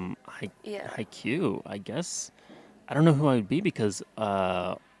Haikyuu, I guess I don't know who I would be, because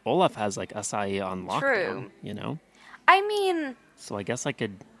Olaf has like Asahi on lockdown. True. I mean, so I guess I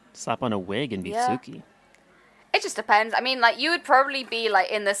could slap on a wig and be Suki. It just depends. I mean, like, you would probably be, like,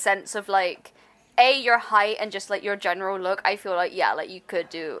 in the sense of, like, your height and just, like, your general look. I feel like, like, you could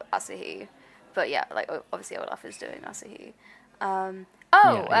do Asahi. But, yeah, like, obviously Olaf is doing Asahi.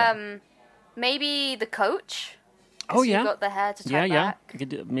 Maybe the coach? Oh, yeah. You got the hair to tie back. Yeah. I could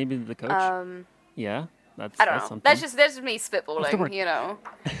do, maybe the coach. Yeah. I don't know. Something. That's just me spitballing,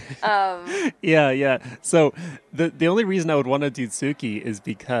 Yeah. So the only reason I would want to do Tsuki is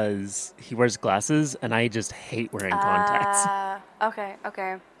because he wears glasses, and I just hate wearing contacts. Okay.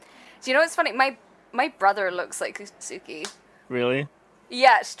 Do you know what's funny? My brother looks like Suki. Really?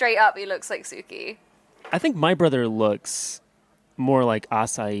 Yeah, straight up, he looks like Suki. I think my brother looks more like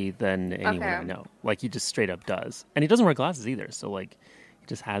Asahi than anyone I know. Like, he just straight up does. And he doesn't wear glasses either, so, like, he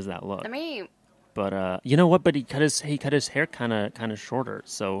just has that look. But you know what? But he cut his hair kind of shorter,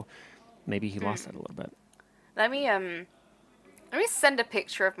 so maybe he lost that a little bit. Let me send a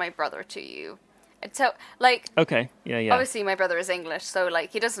picture of my brother to you. And tell, like, okay, yeah. Obviously, my brother is English, so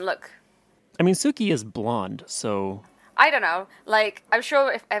like he doesn't look. I mean, Suki is blonde, so I don't know. Like, I'm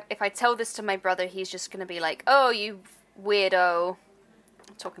sure if I tell this to my brother, he's just gonna be like, "Oh, you weirdo."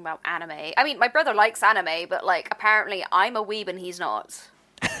 I'm talking about anime. I mean, my brother likes anime, but like apparently I'm a weeb and he's not.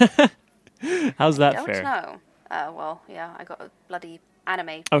 How's that fair? I don't know. Well, yeah, I got a bloody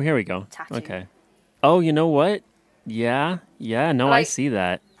anime. Oh, here we go. Tattoo. Okay. Oh, you know what? Yeah. No, like, I see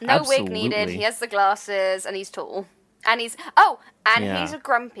that. No Absolutely. wig needed. He has the glasses, and he's he's a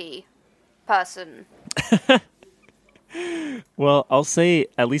grumpy person. Well, I'll say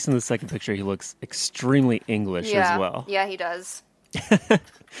at least in the second picture, he looks extremely English as Yeah, well. yeah, he does.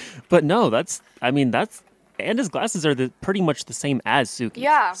 But no, that's and his glasses are pretty much the same as Suki's.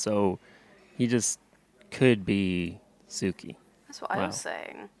 Yeah, So he just could be Suki. that's what I was Wow.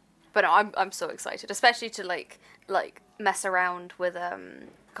 saying. But no, I'm so excited, especially to like mess around with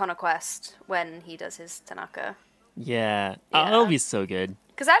Conquest when he does his Tanaka. Yeah. Oh, that'll Yeah. be so good.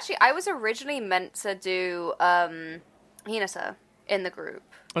 Because actually, I was originally meant to do Hinata in the group,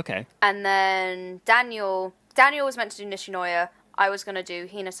 Okay. and then Daniel was meant to do Nishinoya. I was gonna do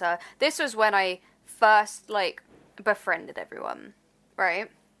Hinata. This was when I first like befriended everyone, right?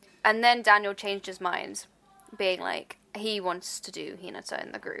 And then Daniel changed his mind, being like he wants to do Hinata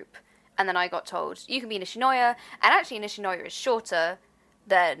in the group. And then I got told you can be Nishinoya, and actually Nishinoya is shorter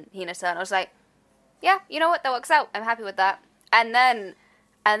than Hinata. And I was like, yeah, you know what, that works out. I'm happy with that. And then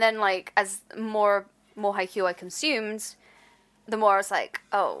like as more Haikyuu I consumed, the more I was like,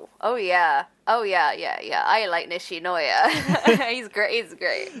 oh yeah, yeah. I like Nishinoya. He's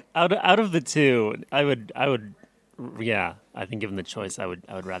great. Out of the two, yeah, I think given the choice, I would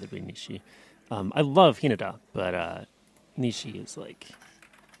rather be Nishi. I love Hinata, but Nishi is like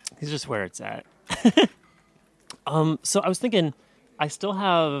he's just where it's at. So I was thinking, I still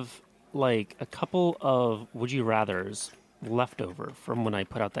have like a couple of would you rather's left over from when I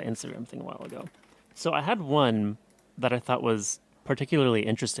put out that Instagram thing a while ago. So I had one that I thought was particularly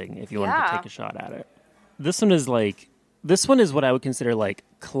interesting if you wanted to Yeah. take a shot at it. This one is what I would consider like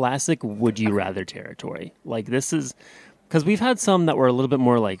classic would you rather territory. Like this is because we've had some that were a little bit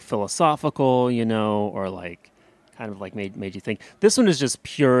more like philosophical, or like kind of like made you think. This one is just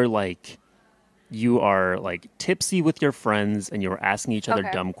pure like you are like tipsy with your friends and you're asking each other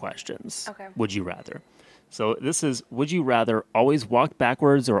Okay. dumb questions. Okay. Would you rather? So this is would you rather always walk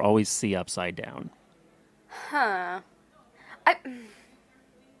backwards or always see upside down? Huh. I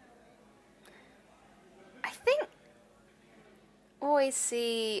I think always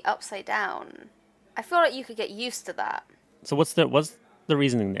see upside down. I feel like you could get used to that. So what's the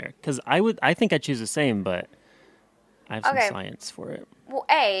reasoning there? Because I think I choose the same, but I have some Okay. science for it. Well,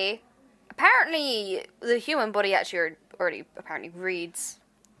 apparently the human body actually already apparently reads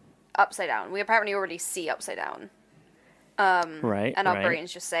upside down. We apparently already see upside down. Right. And our right.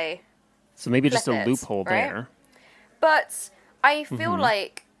 brains just say, So maybe just a flip it, loophole right? there. but I feel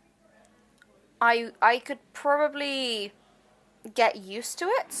like I could probably get used to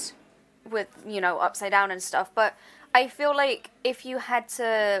it with, upside down and stuff, but I feel like if you had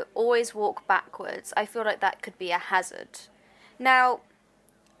to always walk backwards, I feel like that could be a hazard. Now,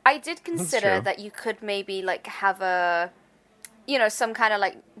 I did consider true. that you could maybe like have some kind of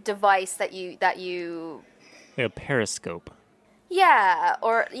like device that you Like a periscope. yeah,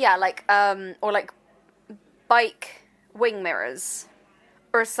 or like bike wing mirrors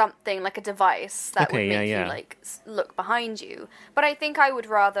or something, like a device that Okay, would make yeah. you like look behind you. But I think I would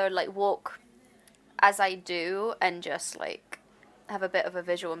rather like walk as I do and just like have a bit of a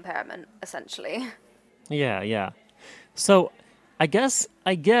visual impairment essentially. Yeah. So I guess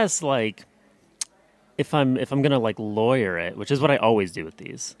like if I'm gonna like lawyer it, which is what I always do with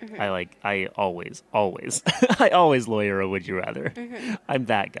these. I always I always lawyer a would you rather. I'm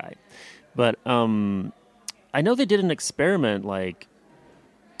that guy. But I know they did an experiment like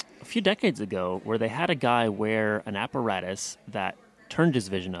a few decades ago where they had a guy wear an apparatus that turned his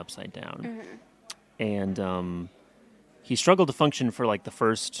vision upside down. And he struggled to function for like the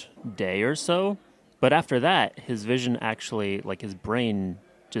first day or so, but after that his vision actually like his brain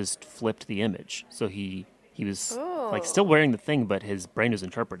just flipped the image, so he was like still wearing the thing, but his brain was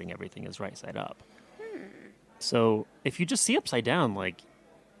interpreting everything as right side up. So if you just see upside down, like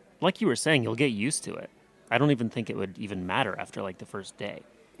you were saying, you'll get used to it. I don't even think it would even matter after like the first day.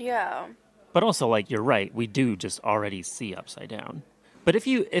 Yeah. But also, like, you're right, we do just already see upside down. But if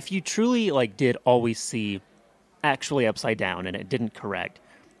you truly like did always see actually upside down and it didn't correct,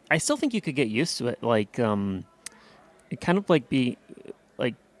 I still think you could get used to it. Like it kind of like be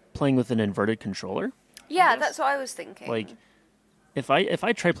like playing with an inverted controller. Yeah, guess. that's what I was thinking. Like if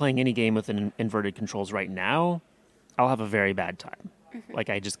I try playing any game with an inverted controls right now, I'll have a very bad time. Like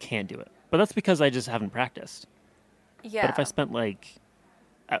I just can't do it. But that's because I just haven't practiced. yeah. But if I spent like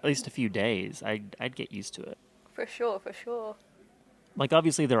at least a few days, I'd get used to it. For sure. Like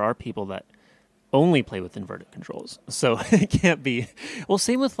obviously there are people that only play with inverted controls, so it can't be. Well,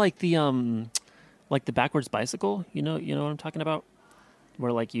 same with like the backwards bicycle. You know what I'm talking about,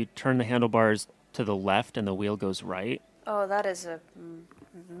 where like you turn the handlebars to the left and the wheel goes right. Oh, that is a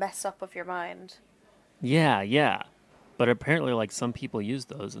mess up of your mind. Yeah. But apparently, like some people use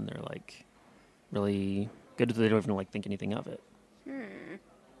those and they're like really good that they don't even like think anything of it.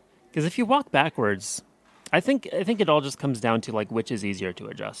 Because if you walk backwards, I think it all just comes down to like which is easier to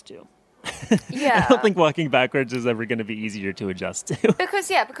adjust to. Yeah. I don't think walking backwards is ever going to be easier to adjust to.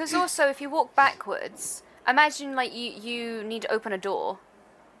 Because also if you walk backwards, imagine like you need to open a door.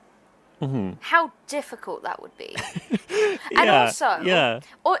 How difficult that would be. And also,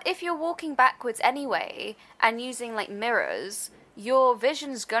 or if you're walking backwards anyway and using like mirrors, your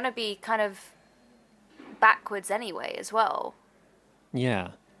vision's gonna be kind of backwards anyway as well.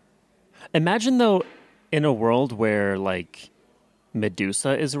 Yeah. Imagine though, in a world where like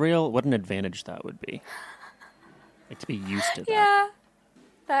Medusa is real, what an advantage that would be. Like to be used to that. Yeah.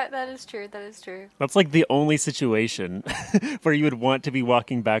 That is true. That is true. That's like the only situation where you would want to be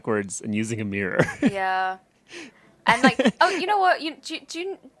walking backwards and using a mirror. Yeah. And like, oh, you know what? Did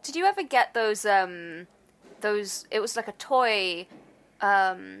you ever get those? It was like a toy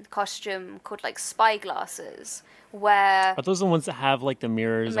costume called like spy glasses, where Are those the ones that have like the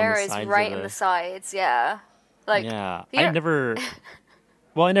mirrors on the sides? Right on the sides. Yeah. Like. Yeah. I never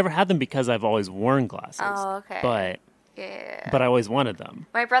had them because I've always worn glasses. Oh, okay. But. Yeah. But I always wanted them.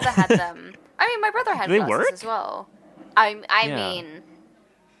 My brother had them. I mean, my brother had Do they glasses work? as well. I mean,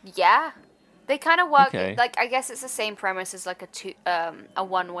 yeah. They kind of work. Okay. Like, I guess it's the same premise as like a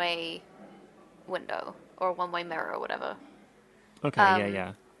one-way window or a one-way mirror or whatever. Okay,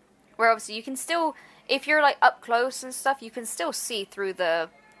 yeah. Where obviously you can still, if you're like up close and stuff, you can still see through the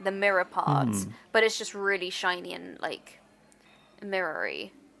mirror parts, but it's just really shiny and like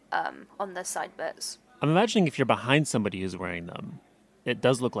mirrory on the side bits. I'm imagining if you're behind somebody who's wearing them, it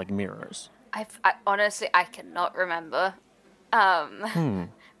does look like mirrors. I honestly, I cannot remember.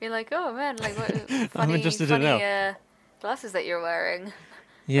 Be like, oh man, like what funny, I'm interested to know. Glasses that you're wearing.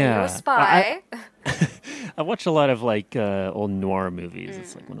 Yeah. Are you a spy? I watch a lot of like old noir movies.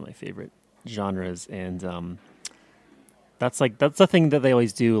 It's like one of my favorite genres, and that's the thing that they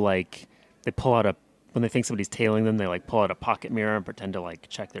always do. Like they pull out when they think somebody's tailing them, they like pull out a pocket mirror and pretend to like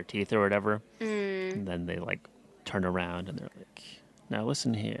check their teeth or whatever. And then they like turn around and they're like, now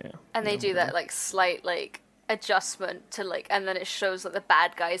listen here. And they do that like slight like adjustment to like, and then it shows like the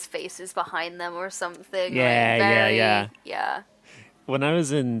bad guy's face is behind them or something. Yeah. Yeah. When I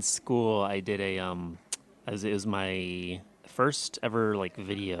was in school, I did it was my first ever like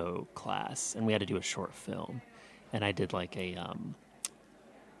video class, and we had to do a short film, and I did like a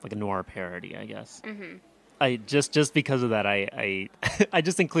noir parody, I guess. I just because of that, I I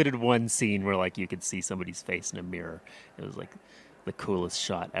just included one scene where like you could see somebody's face in a mirror. It was like the coolest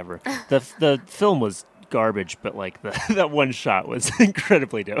shot ever. The film was garbage, but like that one shot was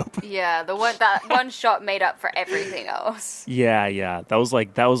incredibly dope. Yeah, that one shot made up for everything else. Yeah. That was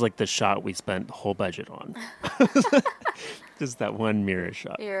like the shot we spent the whole budget on. Just that one mirror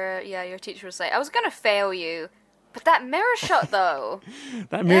shot. Your teacher was like, I was gonna fail you. But that mirror shot, though.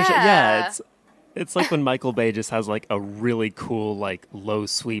 That mirror shot, yeah. It's like when Michael Bay just has like a really cool, like low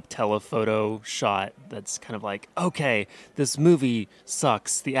sweep telephoto shot that's kind of like, okay, this movie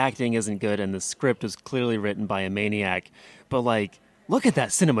sucks, the acting isn't good, and the script is clearly written by a maniac. But like, look at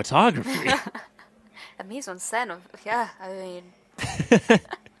that cinematography. A mise en scène I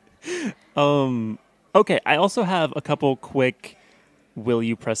mean. Okay, I also have a couple quick will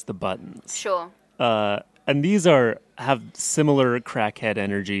you press the buttons. Sure. And these have similar crackhead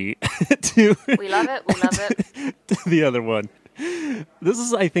energy to We love it. to the other one. This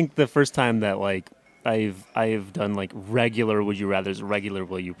is, I think, the first time that like I've done like regular would you rather's, regular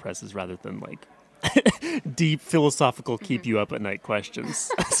will you presses rather than like deep philosophical keep you up at night questions.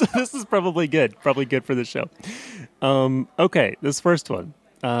 So this is probably good for the show. Okay, this first one.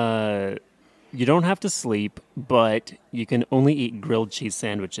 You don't have to sleep, but you can only eat grilled cheese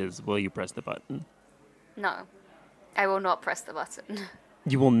sandwiches. Will you press the button? No. I will not press the button.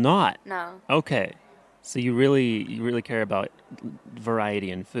 You will not? No. Okay. So you really care about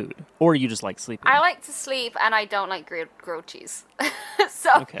variety in food, or you just like sleeping? I like to sleep, and I don't like grilled cheese. So,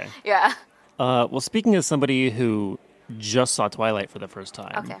 okay. Yeah. Well, speaking as somebody who just saw Twilight for the first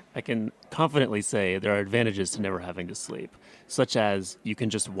time, okay. I can confidently say there are advantages to never having to sleep, such as you can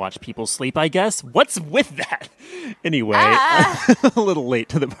just watch people sleep, I guess. What's with that? Anyway, a little late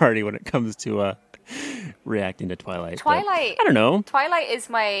to the party when it comes to reacting to Twilight. Twilight. I don't know. Twilight is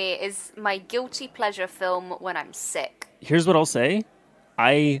my guilty pleasure film when I'm sick. Here's what I'll say.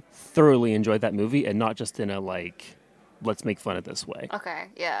 I thoroughly enjoyed that movie, and not just in a like, let's make fun of this way. Okay,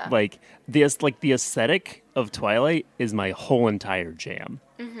 yeah. Like the aesthetic of Twilight is my whole entire jam.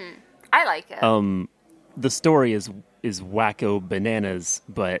 Mm-hmm. I like it. The story is wacko bananas,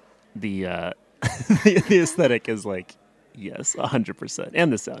 but the the aesthetic is like, yes, 100%,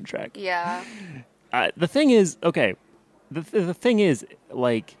 and the soundtrack. Yeah. The thing is, okay. The thing is,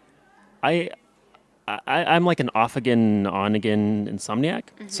 like, I'm like an off again, on again insomniac.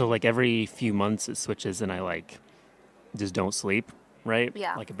 So like every few months it switches, and I like just don't sleep. Right?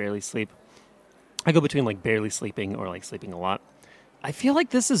 Yeah. Like I barely sleep. I go between like barely sleeping or like sleeping a lot. I feel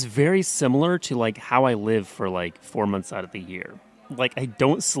like this is very similar to like how I live for like 4 months out of the year. Like I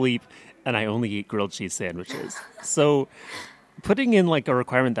don't sleep and I only eat grilled cheese sandwiches. So putting in like a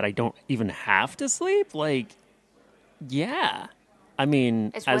requirement that I don't even have to sleep, like, yeah. I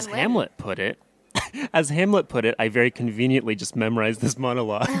mean, It's as win-win. Hamlet put it, I very conveniently just memorized this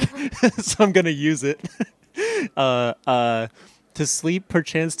monologue. So I'm going to use it. To sleep,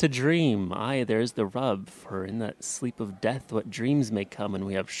 perchance to dream. Aye, there's the rub. For in that sleep of death, what dreams may come, and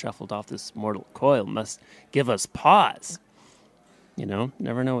we have shuffled off this mortal coil, must give us pause. You know,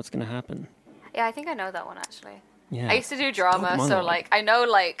 never know what's going to happen. Yeah, I think I know that one actually. Yeah. I used to do drama, Dope so monologue. like I know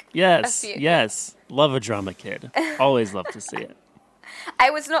like Yes, a few. yes. Love a drama kid. Always love to see it. I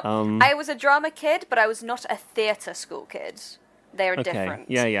was not. I was a drama kid, but I was not a theatre school kid. They're Okay. different.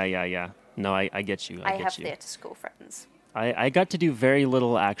 Yeah. No, I get you. I get have you. theatre school friends. I got to do very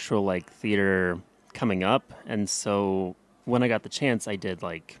little actual like theater coming up, and so when I got the chance, I did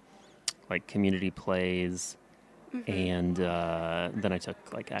like community plays, and then I took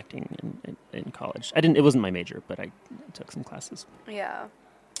like acting in college. It wasn't my major, but I took some classes. Yeah.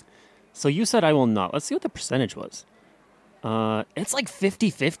 So you said I will not. Let's see what the percentage was. It's like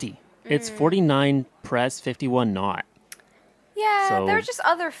 50-50. It's 49 press, 51 not. Yeah, So- there are just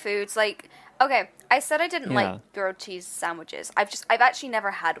other foods like okay. I said I didn't Yeah. like grilled cheese sandwiches. I've actually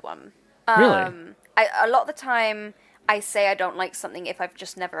never had one. Really? A lot of the time I say I don't like something if I've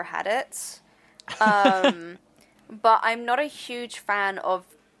just never had it. But I'm not a huge fan of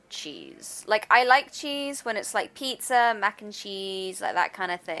cheese. Like I like cheese when it's like pizza, mac and cheese, like that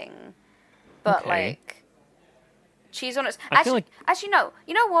kind of thing. But Okay. like cheese on its I feel actually no.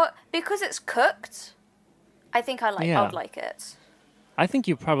 You know what? Because it's cooked, I think I Yeah. would like it. I think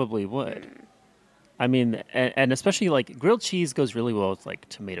you probably would. I mean, and especially like grilled cheese goes really well with like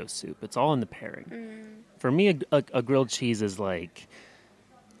tomato soup. It's all in the pairing. For me, a grilled cheese is like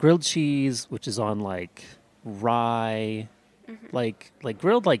grilled cheese, which is on like rye, like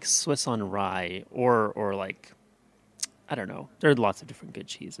grilled like Swiss on rye, or like I don't know. There are lots of different good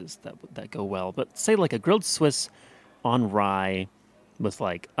cheeses that go well, but say like a grilled Swiss on rye with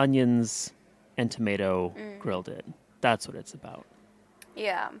like onions and tomato grilled in. That's what it's about.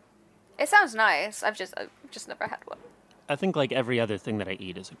 Yeah. It sounds nice. I've just never had one. I think like every other thing that I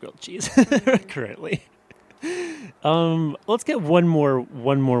eat is a grilled cheese currently. Let's get one more.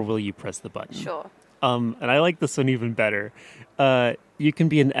 Will you press the button? Sure. And I like this one even better. You can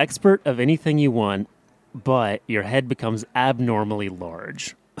be an expert of anything you want, but your head becomes abnormally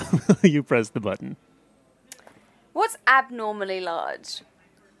large. You press the button. What's abnormally large?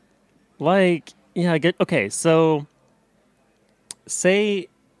 Like, yeah, I get. Okay, so say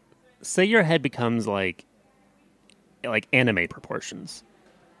your head becomes like anime proportions,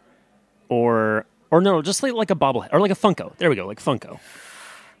 or no, just like a bobblehead or like a Funko. There we go, like Funko.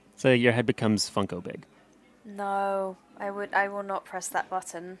 So your head becomes Funko big. No, I will not press that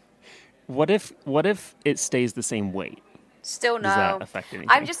button. What if it stays the same weight? Still no. Does that affect anything?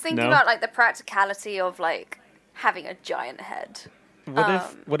 I'm just thinking No? about like the practicality of like having a giant head.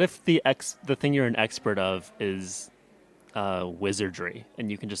 What if the thing you're an expert of is wizardry,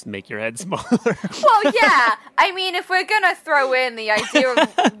 and you can just make your head smaller? Well, yeah. I mean, if we're gonna throw in the idea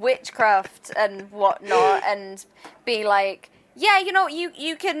of witchcraft and whatnot, and be like, yeah, you know,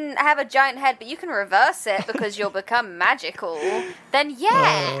 you can have a giant head, but you can reverse it because you'll become magical. Then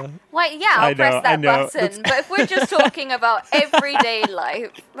yeah, I'll press that button. But if we're just talking about everyday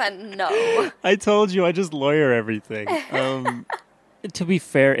life, then no. I told you, I just lawyer everything. To be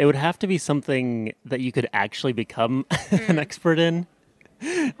fair, it would have to be something that you could actually become an expert in.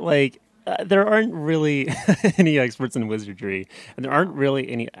 Like, there aren't really any experts in wizardry, and there aren't really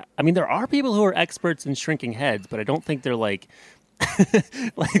any. I mean, there are people who are experts in shrinking heads, but I don't think they're like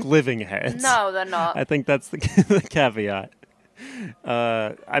living heads. No, they're not. I think that's the caveat.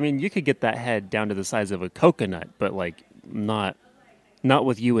 I mean, you could get that head down to the size of a coconut, but like not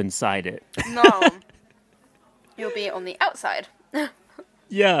with you inside it. No. You'll be on the outside.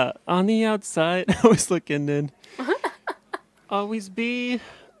 Yeah, on the outside, always looking in. Always be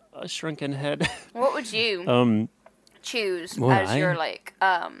a shrunken head. What would you choose as your like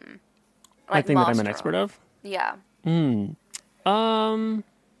I think that I'm an expert of? Yeah. Probably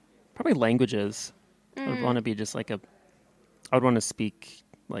languages. I would want to be just like I would want to speak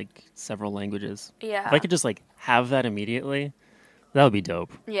like several languages. Yeah. If I could just like have that immediately, That would be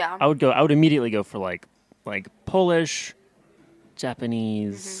dope. Yeah. I would immediately go for like Polish,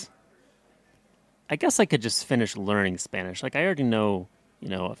 Japanese. I guess I could just finish learning Spanish. Like I already know,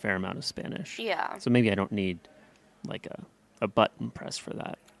 a fair amount of Spanish. Yeah. So maybe I don't need like a button press for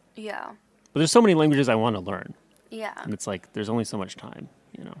that. Yeah. But there's so many languages I want to learn. Yeah. And it's like there's only so much time,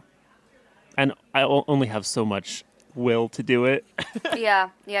 And I only have so much will to do it. Yeah,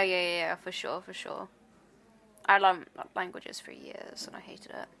 for sure. I learned languages for years and I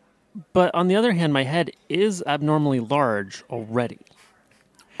hated it. But on the other hand, my head is abnormally large already.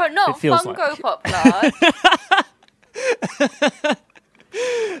 But not It feels Funko like. Pop large.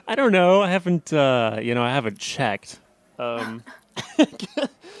 I don't know. I haven't, I haven't checked.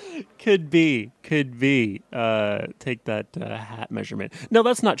 Could be. Take that hat measurement. No,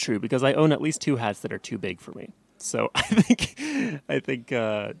 that's not true because I own at least 2 hats that are too big for me. So I think,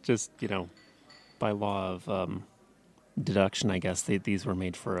 just by law of deduction, I guess these were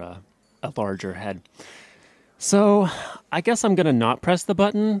made for a larger head. So I guess I'm gonna not press the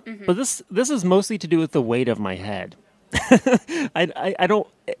button, but this is mostly to do with the weight of my head. I don't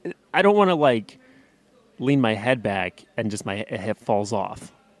want to like lean my head back and just my hip falls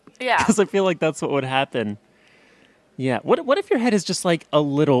off. Yeah. Because I feel like that's what would happen. Yeah. What if your head is just like a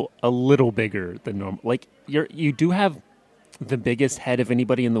little bigger than normal? Like you do have the biggest head of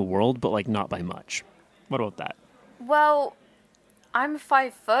anybody in the world, but like not by much. What about that? Well, I'm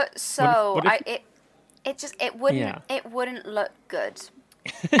 5 foot, so what if it wouldn't look good.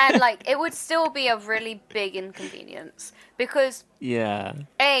 And like it would still be a really big inconvenience because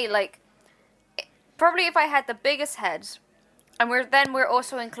probably if I had the biggest head, and we're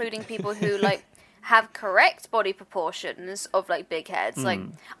also including people who like have correct body proportions of like big heads. Like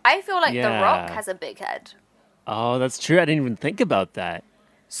I feel like The Rock has a big head. Oh, that's true. I didn't even think about that.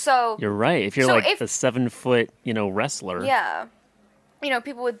 So you're right. If you're a 7 foot, wrestler. Yeah.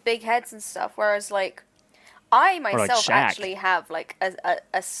 People with big heads and stuff. Whereas like I myself actually have like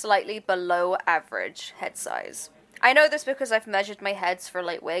a slightly below average head size. I know this because I've measured my heads for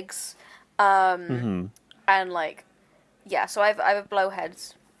like wigs. And like, yeah, so I have a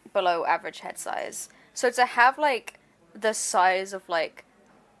below average head size. So to have like the size of like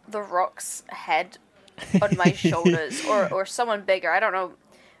The Rock's head on my shoulders or someone bigger, I don't know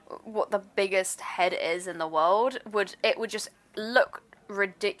what the biggest head is in the world, would just look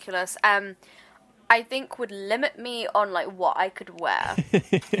ridiculous. I think would limit me on like what I could wear.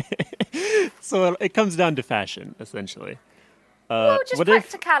 So it comes down to fashion, essentially. Just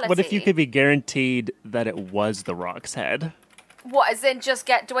practicality. What if you could be guaranteed that it was The Rock's head? What, as in just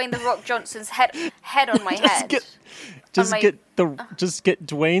get Dwayne The Rock Johnson's head on my head? Just get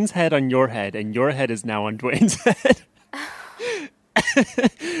Dwayne's head on your head, and your head is now on Dwayne's head.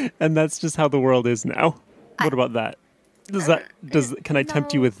 And that's just how the world is now. What about that? Can I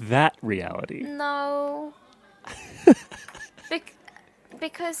tempt you with that reality? No.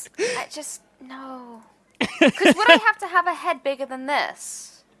 Because I just no. Because would I have to have a head bigger than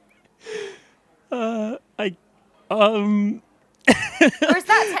this? Or is that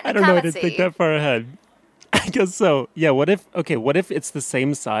technicality? I don't know. I didn't think that far ahead. I guess so. Yeah. What if it's the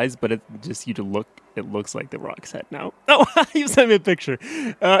same size, but it looks like The Rock's head now? Oh, you sent me a picture.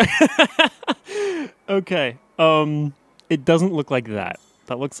 Okay. It doesn't look like that.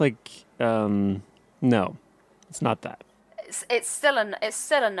 That looks like no, it's not that. It's still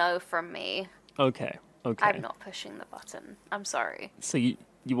a no from me. Okay. I'm not pushing the button. I'm sorry. So you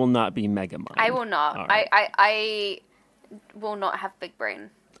will not be Mega Mind. I will not. Right. I will not have big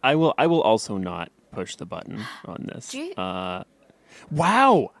brain. I will also not push the button on this. Do you?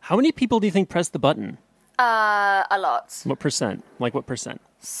 Wow. How many people do you think pressed the button? A lot. What percent? Like what percent?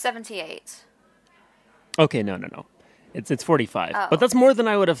 78. Okay, no. It's 45. Oh. But that's more than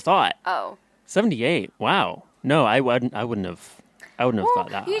I would have thought. Oh. 78. Wow. No, I wouldn't have thought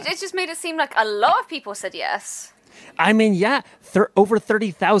that. It just made it seem like a lot of people said yes. I mean, yeah, over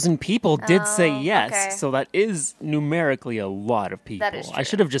 30,000 people did say yes. Okay. So that is numerically a lot of people. That is true. I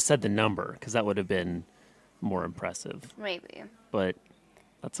should have just said the number because that would have been more impressive. Maybe. But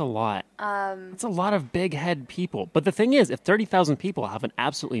that's a lot. That's a lot of big head people. But the thing is, if 30,000 people have an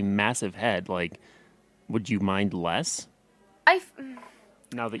absolutely massive head, like, would you mind less?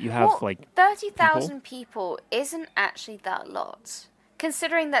 Now that you have, 30,000 people isn't actually that lot.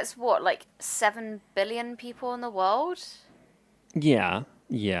 Considering that's 7 billion people in the world? Yeah.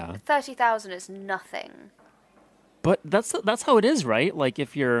 30,000 is nothing. But that's how it is, right? Like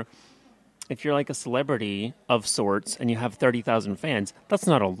if you're like a celebrity of sorts and you have 30,000 fans, that's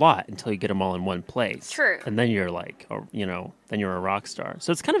not a lot until you get them all in one place. True. And then you're then you're a rock star.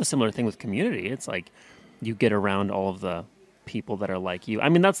 So it's kind of a similar thing with Community. It's like you get around all of the people that are like you. I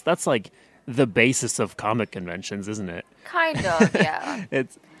mean, that's like the basis of comic conventions, isn't it? Kind of, yeah.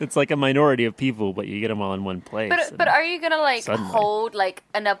 It's like a minority of people, but you get them all in one place. But are you gonna like suddenly. hold like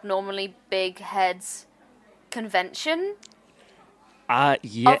an abnormally big heads convention?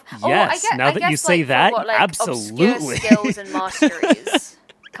 Yes. Now that you say like, that, what, like, absolutely. Obscure skills and masteries,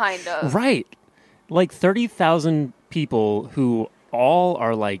 kind of. Right. Like 30,000 people who all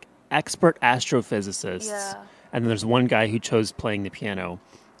are like expert astrophysicists. Yeah. And then there's one guy who chose playing the piano.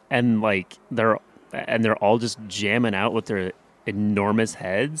 And like they're all just jamming out with their enormous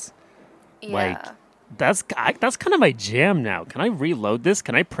heads. Yeah. Like that's kind of my jam now. Can I reload this?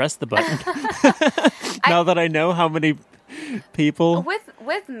 Can I press the button? Now that I know how many people.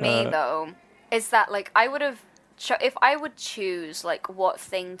 With me though, is that like I would have if I would choose like what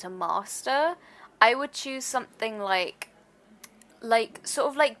thing to master, I would choose something like sort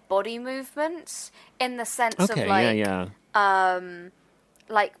of like body movements in the sense of like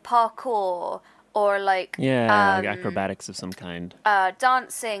like parkour or like like acrobatics of some kind,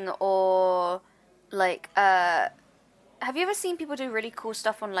 dancing or like have you ever seen people do really cool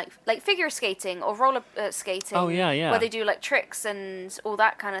stuff on like figure skating or roller skating? Oh yeah. Where they do like tricks and all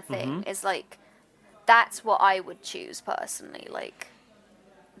that kind of thing. Is like that's what I would choose personally, like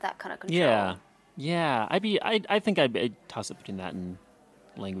that kind of control. Yeah. I think I'd toss it between that and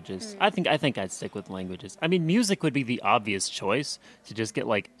languages. I think I'd stick with languages. I mean, music would be the obvious choice to just get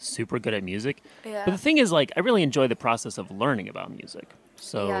like super good at music. Yeah. But the thing is, like, I really enjoy the process of learning about music.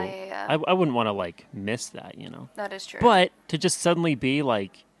 So Yeah. I wouldn't want to like miss that, you know. That is true. But to just suddenly be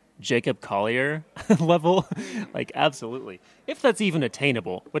like Jacob Collier level, like absolutely. If that's even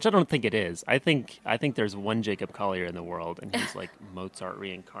attainable, which I don't think it is. I think there's one Jacob Collier in the world, and he's like Mozart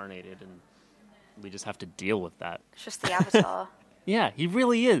reincarnated, and we just have to deal with that. It's just the avatar. Yeah, he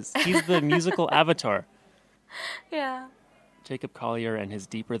really is. He's the musical avatar. Yeah. Jacob Collier and his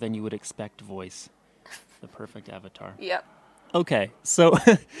deeper than you would expect voice. The perfect avatar. Yep. Okay, so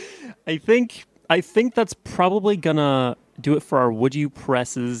I think that's probably gonna do it for our would you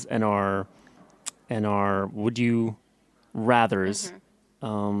presses and our would you rathers.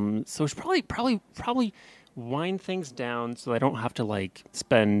 So we should probably wind things down so I don't have to like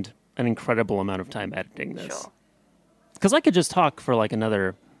spend an incredible amount of time editing this. Sure. Because I could just talk for like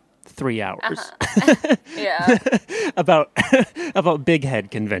another 3 hours Yeah. about Big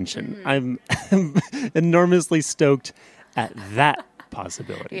Head Convention. I'm enormously stoked at that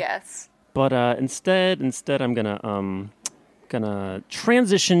possibility. Yes. But instead I'm gonna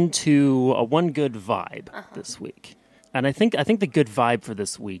transition to a one good vibe this week, and I think the good vibe for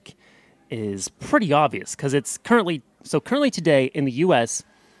this week is pretty obvious because it's currently today in the U.S.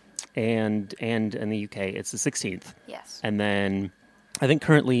 and in the U.K. it's the 16th. Yes. And then I think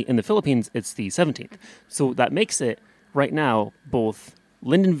currently in the Philippines it's the 17th. So that makes it right now both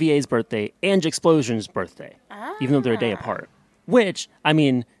Lyndon VA's birthday and Explosion's birthday, even though they're a day apart. Which, I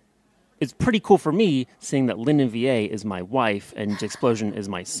mean, it's pretty cool for me seeing that Lyndon VA is my wife and Explosion is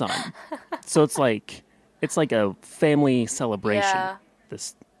my son. So it's like a family celebration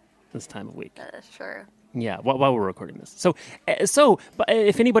this time of week. That is true. Yeah, while we're recording this. But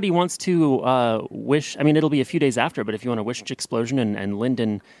if anybody wants to wish, I mean, it'll be a few days after, but if you want to wish Explosion and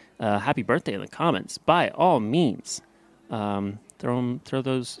Lyndon happy birthday in the comments, by all means, throw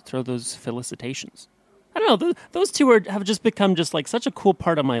those felicitations. I don't know, those two have just become just like such a cool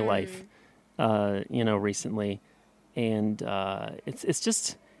part of my life, recently, and it's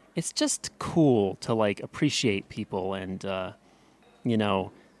just cool to like appreciate people and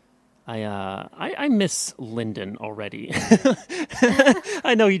I miss Lyndon already.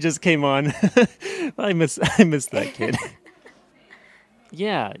 I know he just came on. I miss that kid.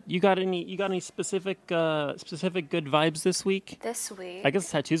 Yeah, you got any specific good vibes this week? This week. I guess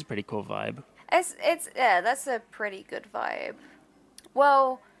tattoo's a pretty cool vibe. It's that's a pretty good vibe.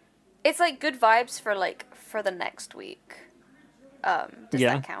 Well, it's like good vibes for the next week. Does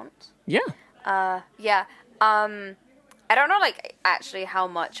that count? Yeah. Yeah. I don't know, like, actually how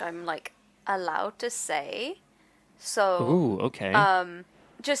much I'm, like, allowed to say. So... Ooh, okay.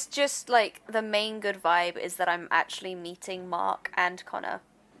 Just, like, the main good vibe is that I'm actually meeting Mark and Connor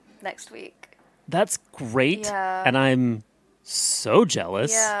next week. That's great. Yeah. And I'm so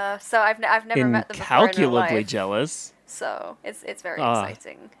jealous. Yeah, so I've never met them before in real Incalculably life. jealous. So, it's very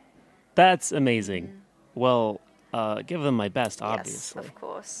exciting. That's amazing. Well, give them my best, obviously. Yes, of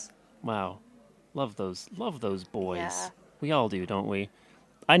course. Wow. Love those boys. Yeah. We all do, don't we?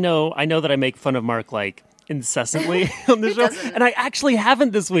 I know that I make fun of Mark like incessantly on the show, and I actually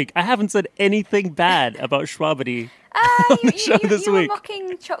haven't this week. I haven't said anything bad about Schwabity on the show this you week. were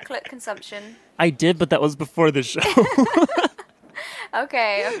mocking chocolate consumption. I did, but that was before the show.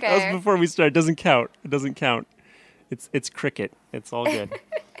 Okay, That was okay. before we started. It doesn't count. It doesn't count. It's cricket. It's all good.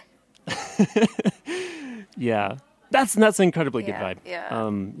 Yeah. That's an incredibly good Yeah, vibe. yeah.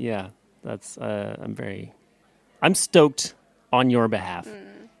 Yeah. That's I'm stoked on your behalf.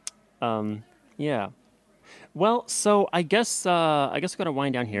 Yeah. Well, so I guess we gotta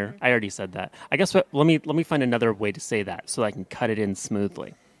wind down here. I already said that. I guess let me find another way to say that so I can cut it in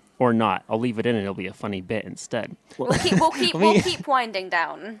smoothly, or not. I'll leave it in and it'll be a funny bit instead. We'll keep winding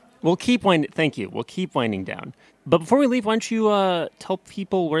down. We'll keep winding. Thank you. We'll keep winding down. But before we leave, why don't you tell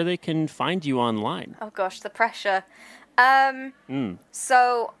people where they can find you online? Oh gosh, the pressure.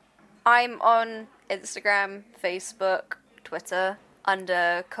 So I'm on Instagram, Facebook, Twitter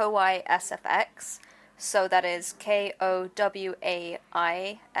under KowaiSFX. So that is KowaiSFX.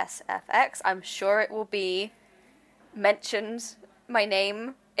 I'm sure it will be mentioned my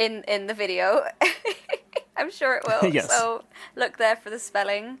name in the video. I'm sure it will. Yes. So look there for the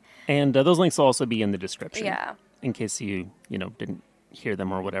spelling. And those links will also be in the description. Yeah. In case you didn't hear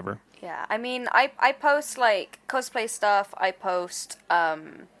them or whatever. Yeah. I mean, I post like cosplay stuff. I post art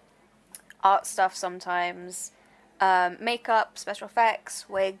stuff sometimes. Makeup, special effects,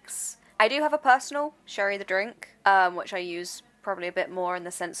 wigs. I do have a personal, Sherry the Drink, which I use probably a bit more in the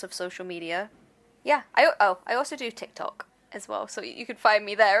sense of social media. Yeah, I also do TikTok as well, so you can find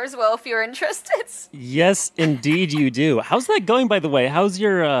me there as well if you're interested. Yes, indeed you do. How's that going, by the way? How's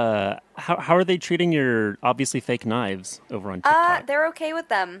your, how are they treating your obviously fake knives over on TikTok? They're okay with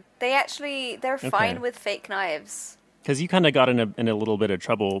them. They're fine Okay. with fake knives. Because you kind of got in a little bit of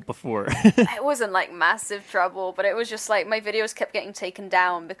trouble before. It wasn't like massive trouble, but it was just like my videos kept getting taken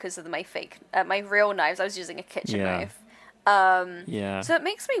down because of my real knives. I was using a kitchen Yeah. knife. Yeah. So it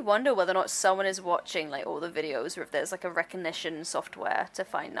makes me wonder whether or not someone is watching like all the videos, or if there's like a recognition software to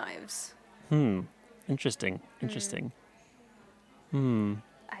find knives. Interesting.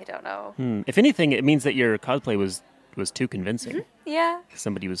 I don't know. If anything, it means that your cosplay was too convincing. Yeah,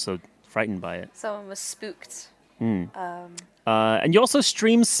 Somebody was so frightened by it. someone was spooked. And you also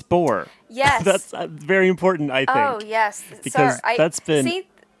stream Spore. Yes. That's very important, I think. Oh yes, Because so that's been see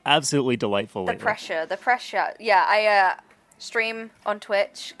absolutely delightful the lately. pressure. Yeah, I stream on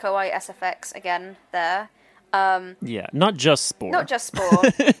Twitch, KowaiSFX again there. Yeah, not just Spore. Not just Spore.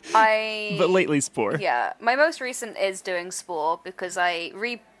 But lately Spore. Yeah, my most recent is doing Spore because I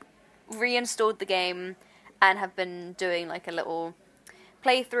reinstalled the game and have been doing like a little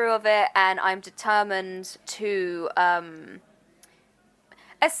playthrough of it, and I'm determined to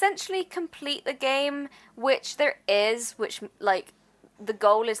essentially complete the game, which like the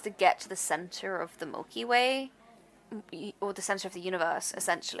goal is to get to the center of the Milky Way, or the center of the universe,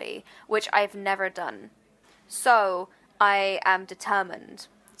 essentially, which I've never done. So I am determined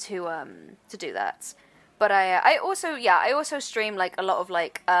to do that. But I also stream like a lot of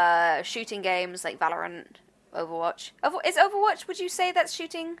like shooting games like Valorant, Overwatch. Is Overwatch, would you say that's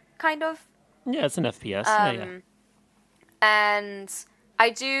shooting, kind of? Yeah, it's an FPS. Yeah. And I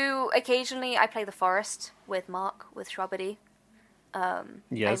do occasionally, I play The Forest with Mark, with Shrobbity.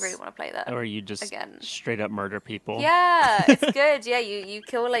 Yes. I really want to play that. Or you just again. straight up murder people. Yeah, it's good. Yeah, you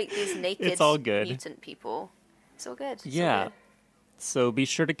kill like these naked It's all good. mutant people. It's all good. It's all Yeah. good. So be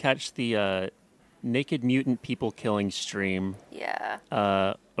sure to catch the naked mutant people killing stream Yeah.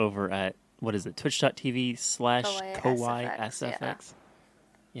 over at, what is it, twitch.tv/KowaiSFX.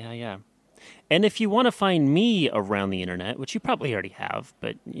 Yeah. And if you want to find me around the internet, which you probably already have,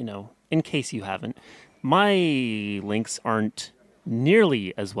 but, in case you haven't, my links aren't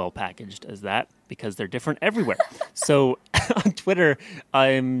nearly as well packaged as that because they're different everywhere. So on Twitter,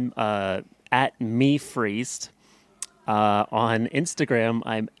 I'm at MeFreest. On Instagram,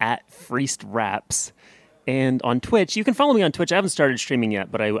 I'm at FreestRaps. And on Twitch, you can follow me on Twitch. I haven't started streaming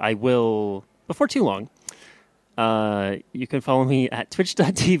yet, but I will before too long. You can follow me at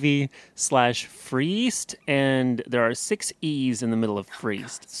twitch.tv/Freest, and there are 6 E's in the middle of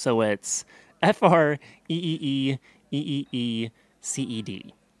Freest. So it's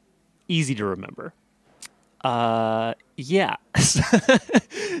FREEEEEECED. Easy to remember. Yeah.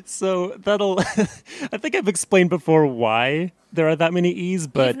 So that'll, I think I've explained before why there are that many E's,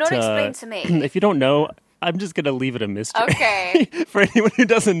 but You've not explained to me. if you don't know, I'm just going to leave it a mystery. Okay. For anyone who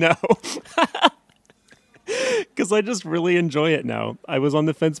doesn't know. Because I just really enjoy it now. I was on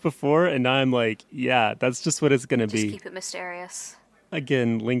the fence before, and now I'm like, yeah, that's just what it's going to Just be. keep it mysterious.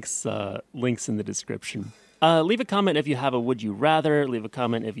 Again, links in the description. Leave a comment if you have a would you rather. Leave a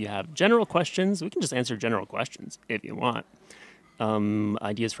comment if you have general questions. We can just answer general questions if you want.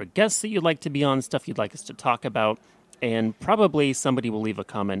 Ideas for guests that you'd like to be on, stuff you'd like us to talk about. And probably somebody will leave a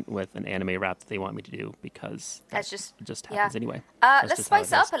comment with an anime rap that they want me to do because That's just happens anyway. Let's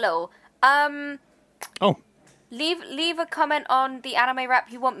spice it up a little. Oh. Leave a comment on the anime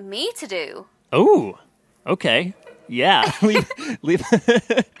rap you want me to do. Oh. Okay. Yeah. leave.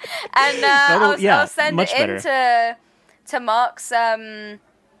 And I'll send it in to Mark's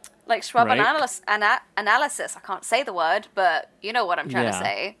like Schwab analysis. I can't say the word, but you know what I'm trying to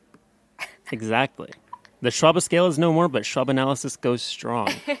say. Exactly. The Schwab scale is no more, but Schwab analysis goes strong.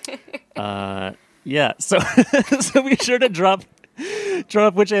 Yeah. So be sure to drop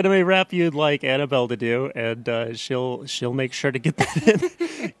which anime rap you'd like Annabelle to do, and she'll make sure to get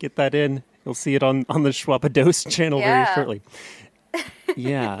that in. You'll see it on the Schwabados channel very shortly.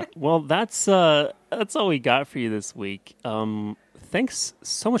 Yeah. Well, that's all we got for you this week. Thanks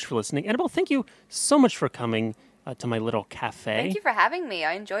so much for listening. Annabelle, thank you so much for coming to my little cafe. Thank you for having me.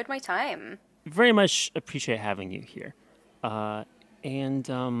 I enjoyed my time. Very much appreciate having you here. I'll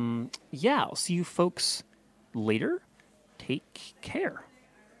see you folks later. Take care.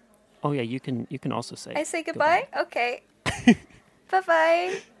 Oh yeah, you can also say. I say goodbye? Okay.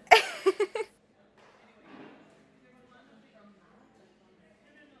 Bye-bye.